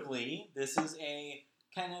notably, this is a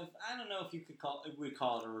kind of, I don't know if you would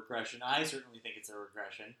call it a regression. I certainly think it's a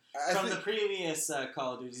regression from the previous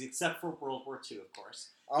Call of Duties, except for World War II, of course,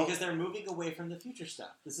 because they're moving away from the future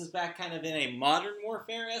stuff. This is back kind of in a Modern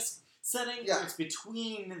Warfare-esque setting, where it's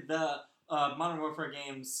between the Modern Warfare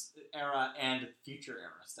games era and future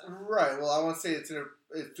era stuff. Right. Well, I want to say it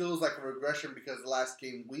feels like a regression because the last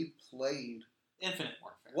game we played, Infinite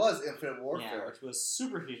Warfare, was Infinite Warfare, yeah, which was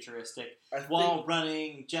super futuristic while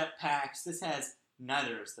running jetpacks. This has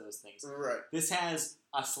neither of those things. Right. This has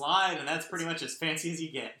a slide, and that's pretty much as fancy as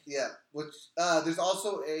you get. Yeah. Which there's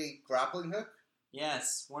also a grappling hook.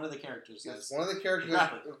 Yes, one of the characters. Yes, one of the characters has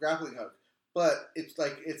a grappling hook, but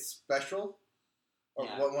it's special.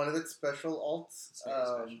 Or one of its special alts. It's very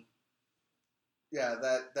special. Yeah,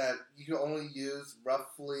 that you can only use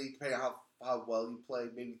roughly, depending on how well you play,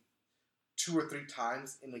 maybe 2 or 3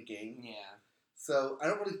 times in a game. Yeah. So I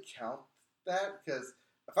don't really count that, because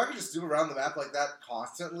if I could just zoom around the map like that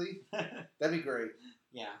constantly, that'd be great.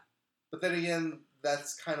 Yeah. But then again,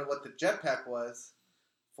 that's kind of what the jetpack was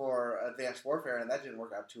for Advanced Warfare, and that didn't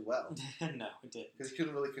work out too well. No, it didn't. Because you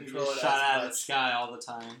couldn't really control you it shot as out much. of the sky all the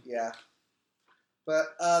time. Yeah.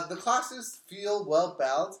 But the classes feel well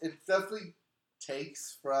balanced. It definitely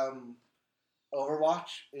takes from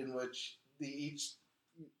Overwatch, in which the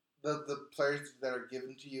players that are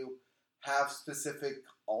given to you have specific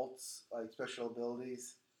alts, like special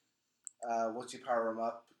abilities, once you power them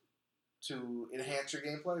up to enhance your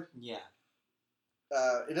gameplay. Yeah.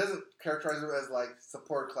 It doesn't characterize them as like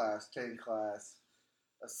support class, tank class,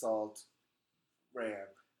 assault, ram,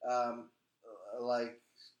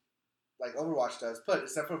 like Overwatch does, but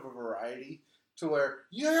it's definitely a variety to where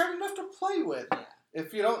you have enough to play with. Yeah.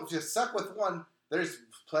 If you don't just suck with one, there's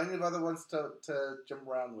plenty of other ones to jump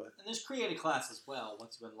around with. And there's create a class as well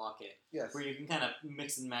once you unlock it. Yes. Where you can kind of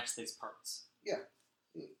mix and match these parts. Yeah.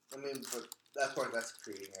 I mean, but that's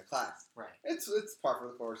creating a class. Right. It's par for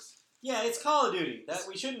the course. Yeah, it's Call of Duty. That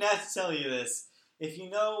we shouldn't have to tell you this. If you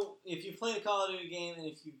play the Call of Duty game, and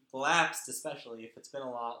if you've lapsed, especially if it's been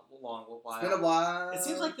a long while. It's been a while. It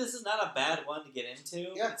seems like this is not a bad one to get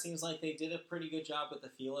into. Yeah. It seems like they did a pretty good job with the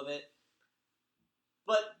feel of it.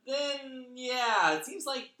 But then, yeah, it seems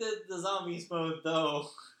like the zombies mode,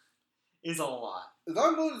 though, is a lot. The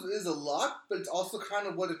zombie mode is a lot, but it's also kind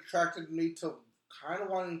of what attracted me to kind of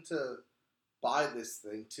wanting to buy this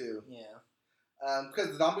thing, too. Yeah.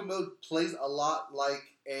 Because the zombie mode plays a lot like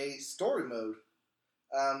a story mode.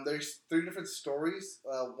 There's 3 different stories.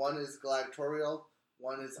 One is gladiatorial,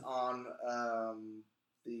 one is on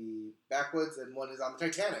the Backwoods, and one is on the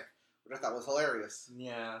Titanic, which I thought was hilarious.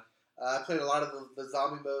 Yeah. I played a lot of the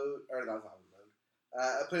zombie mode, or not zombie mode.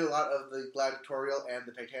 I played a lot of the gladiatorial and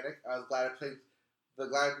the Titanic. I was glad I played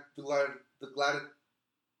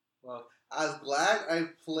Well, I was glad I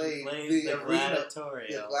played the arena,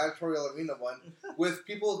 gladiatorial. the gladiatorial arena one with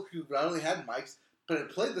people who not only had mics, but had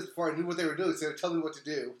played this before I knew what they were doing, so they would tell me what to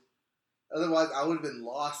do. Otherwise, I would have been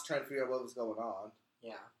lost trying to figure out what was going on.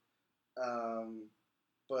 Yeah.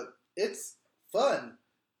 But it's fun.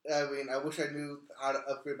 I mean, I wish I knew how to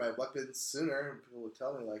upgrade my weapons sooner, and people would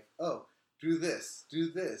tell me, like, oh, do this.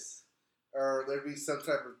 Or there'd be some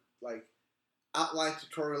type of, like, outline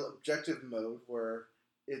tutorial objective mode where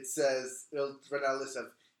it says it'll run out a list of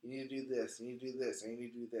you need to do this, you need to do this, and you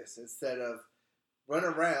need to do this instead of run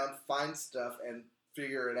around, find stuff, and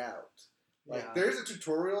figure it out. Like there's a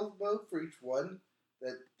tutorial mode for each one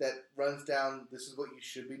that runs down. This is what you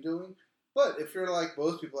should be doing. But if you're like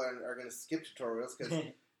most people are going to skip tutorials because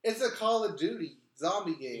it's a Call of Duty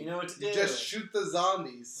zombie game. You know what to do. You just shoot the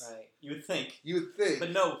zombies. Right. You would think. You would think.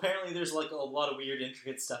 But no, apparently there's like a lot of weird,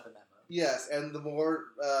 intricate stuff in that mode. Yes, and the more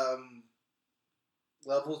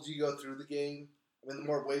levels you go through the game, the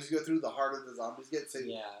more waves you go through, the harder the zombies get. So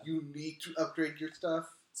you need to upgrade your stuff.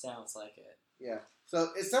 Sounds like it. Yeah. So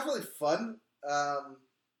it's definitely fun.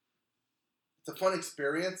 It's a fun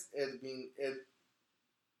experience. It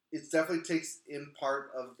definitely takes in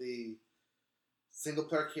part of the single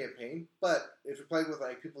player campaign. But if you're playing with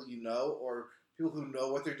like people you know or people who know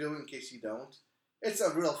what they're doing in case you don't, it's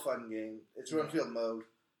a real fun game. It's a real field mode.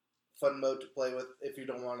 Fun mode to play with if you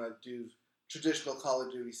don't want to do traditional Call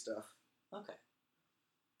of Duty stuff. Okay.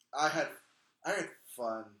 I had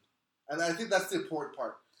fun. And I think that's the important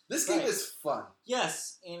part. This game is fun.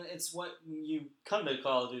 Yes, and it's what you come to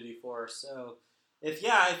Call of Duty for. So,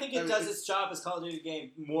 I think it does its job as Call of Duty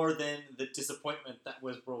game more than the disappointment that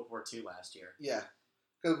was World War II last year. Yeah,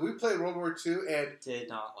 because we played World War II and did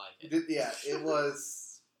not like it. It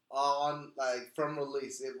was on from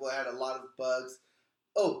release. It had a lot of bugs.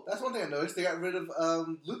 Oh, that's one thing I noticed. They got rid of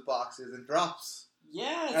loot boxes and drops.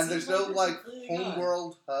 Yeah, and there's no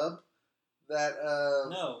homeworld hub that.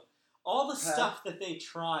 No. All the stuff that they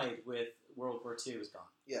tried with World War II is gone.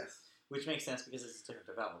 Yes. Which makes sense because it's a different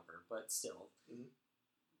developer, but still. Mm-hmm.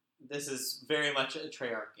 This is very much a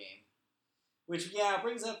Treyarch game. Which,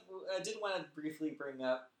 brings up... I did want to briefly bring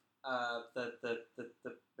up the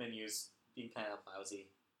menus being kind of lousy.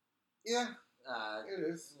 Yeah, it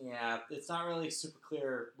is. Yeah, it's not really super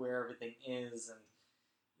clear where everything is, and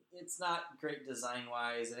it's not great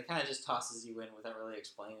design-wise, and it kind of just tosses you in without really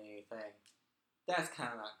explaining anything. That's kind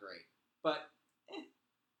of not great. But,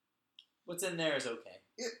 what's in there is okay.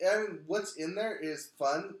 What's in there is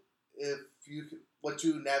fun if you want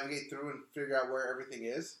to navigate through and figure out where everything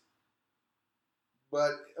is.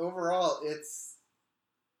 But overall, it's...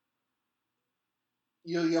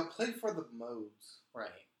 You'll play for the modes.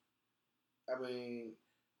 Right.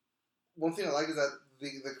 One thing I like is that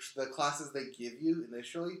the classes they give you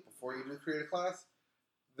initially, before you do create a class,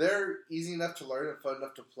 they're easy enough to learn and fun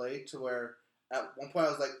enough to play to where... At one point,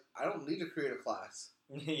 I was like, I don't need to create a class.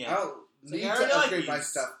 I don't need to upgrade my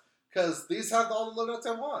stuff. Because these have all the loadouts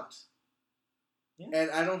I want. Yeah.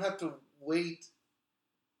 And I don't have to wait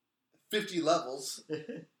 50 levels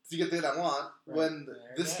to get the thing I want when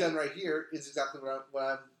this gun right here is exactly what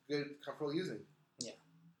I'm comfortable using. Yeah.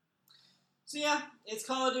 So it's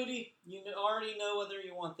Call of Duty. You already know whether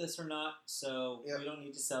you want this or not, so we don't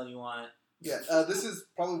need to sell you on it. Yeah, this is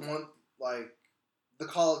probably one, the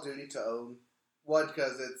Call of Duty to own. One,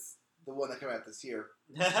 because it's the one that came out this year.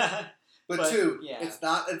 But two, it's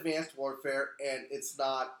not Advanced Warfare, and it's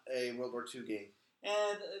not a World War II game.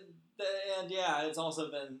 And it's also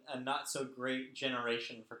been a not-so-great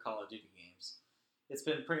generation for Call of Duty games. It's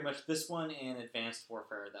been pretty much this one and Advanced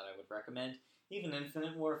Warfare that I would recommend. Even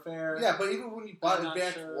Infinite Warfare. Yeah, but even when you bought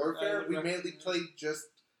Advanced Warfare, we mainly played just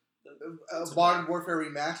Modern Warfare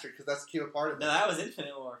Remastered, because that's the key part of it. No, that was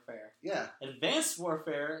Infinite Warfare. Yeah. Advanced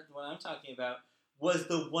Warfare, what I'm talking about, was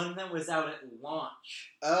the one that was out at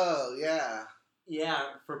launch. Oh, yeah.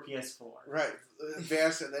 Yeah, for PS4. Right.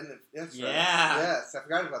 Advanced and then... That's right. Yes, I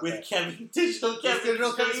forgot about that. With Kevin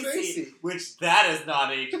Spacey. Which, that has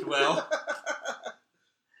not aged well.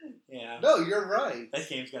 Yeah. No, you're right. That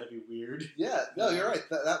game's got to be weird. Yeah, no, you're right.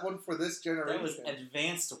 That one for this generation. That was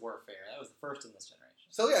Advanced Warfare. That was the first in this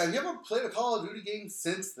generation. So if you haven't played a Call of Duty game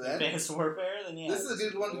since then... Advanced Warfare, then this is a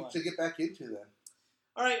good one to get back into then.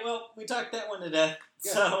 Alright, well, we talked that one to death.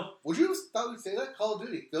 Yeah. So, would you thought we'd say that? Call of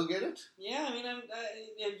Duty. Go get it? Yeah, you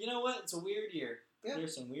know what? It's a weird year. Yeah.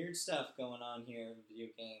 There's some weird stuff going on here in video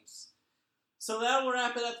games. So that will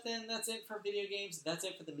wrap it up then. That's it for video games. That's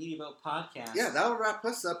it for the Media Boat podcast. Yeah, that will wrap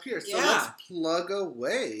us up here. So let's plug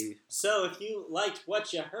away. So if you liked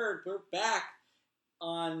what you heard, we're back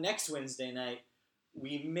on next Wednesday night.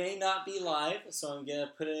 We may not be live, so I'm going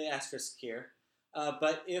to put an asterisk here.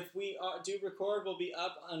 But if we do record, we'll be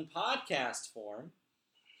up on podcast form.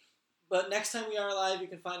 But next time we are live, you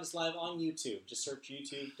can find us live on YouTube. Just search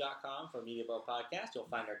youtube.com for Media Boat Podcast. You'll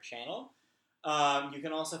find our channel. You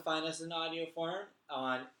can also find us in audio form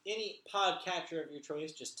on any podcatcher of your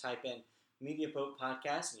choice. Just type in Media Boat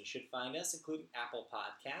Podcast and you should find us, including Apple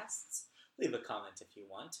Podcasts. Leave a comment if you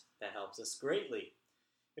want. That helps us greatly.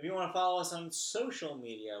 If you want to follow us on social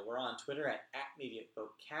media, we're on Twitter at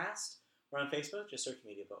MediaBoatCast. We're on Facebook, just search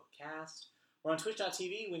MediaBoatCast. We're on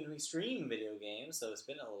Twitch.tv when we stream video games, so it's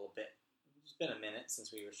been a minute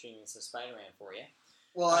since we were streaming some Spider-Man for you.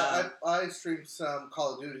 Well, I streamed some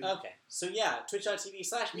Call of Duty. Okay, so yeah,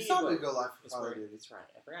 Twitch.tv/MediaBoat. You saw me go live for Call of Duty. That's right,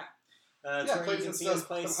 I forgot. It's where you can see us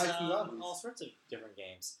play all sorts of different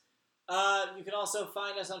games. You can also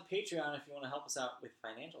find us on Patreon if you want to help us out with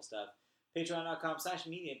financial stuff.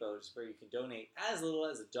 Patreon.com/MediaBoat is where you can donate as little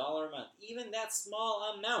as $1 a month. Even that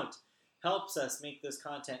small amount helps us make this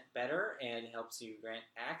content better and helps you grant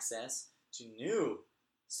access to new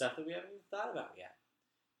stuff that we haven't even thought about yet.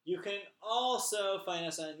 You can also find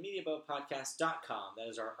us on MediaBoatPodcast.com. That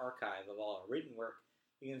is our archive of all our written work.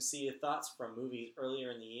 You can see thoughts from movies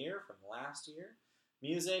earlier in the year, from last year,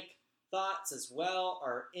 music, thoughts as well,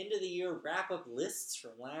 our end-of-the-year wrap-up lists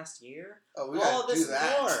from last year. Oh, we gotta do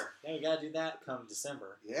that. More. Yeah, we gotta do that come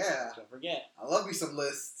December. Yeah. Don't forget. I love me some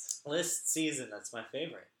lists. List season, that's my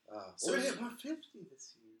favorite. So we hit 150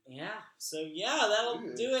 this year. Yeah, so yeah, that'll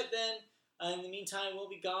do it then. In the meantime, we'll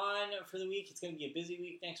be gone for the week. It's going to be a busy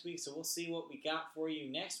week next week, so we'll see what we got for you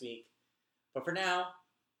next week. But for now,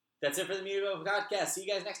 that's it for the MediaBoat Podcast. See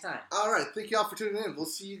you guys next time. All right, thank you all for tuning in. We'll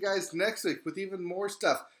see you guys next week with even more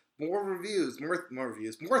stuff, more reviews, more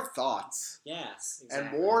thoughts. Yes, exactly.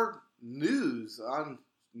 And more news on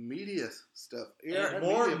media stuff. And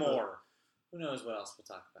more. Who knows what else we'll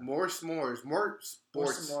talk about? More s'mores, more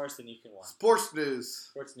sports. More s'mores than you can want. Sports news.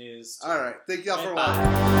 Sports news. All right, thank you all for bye.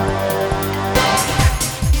 watching.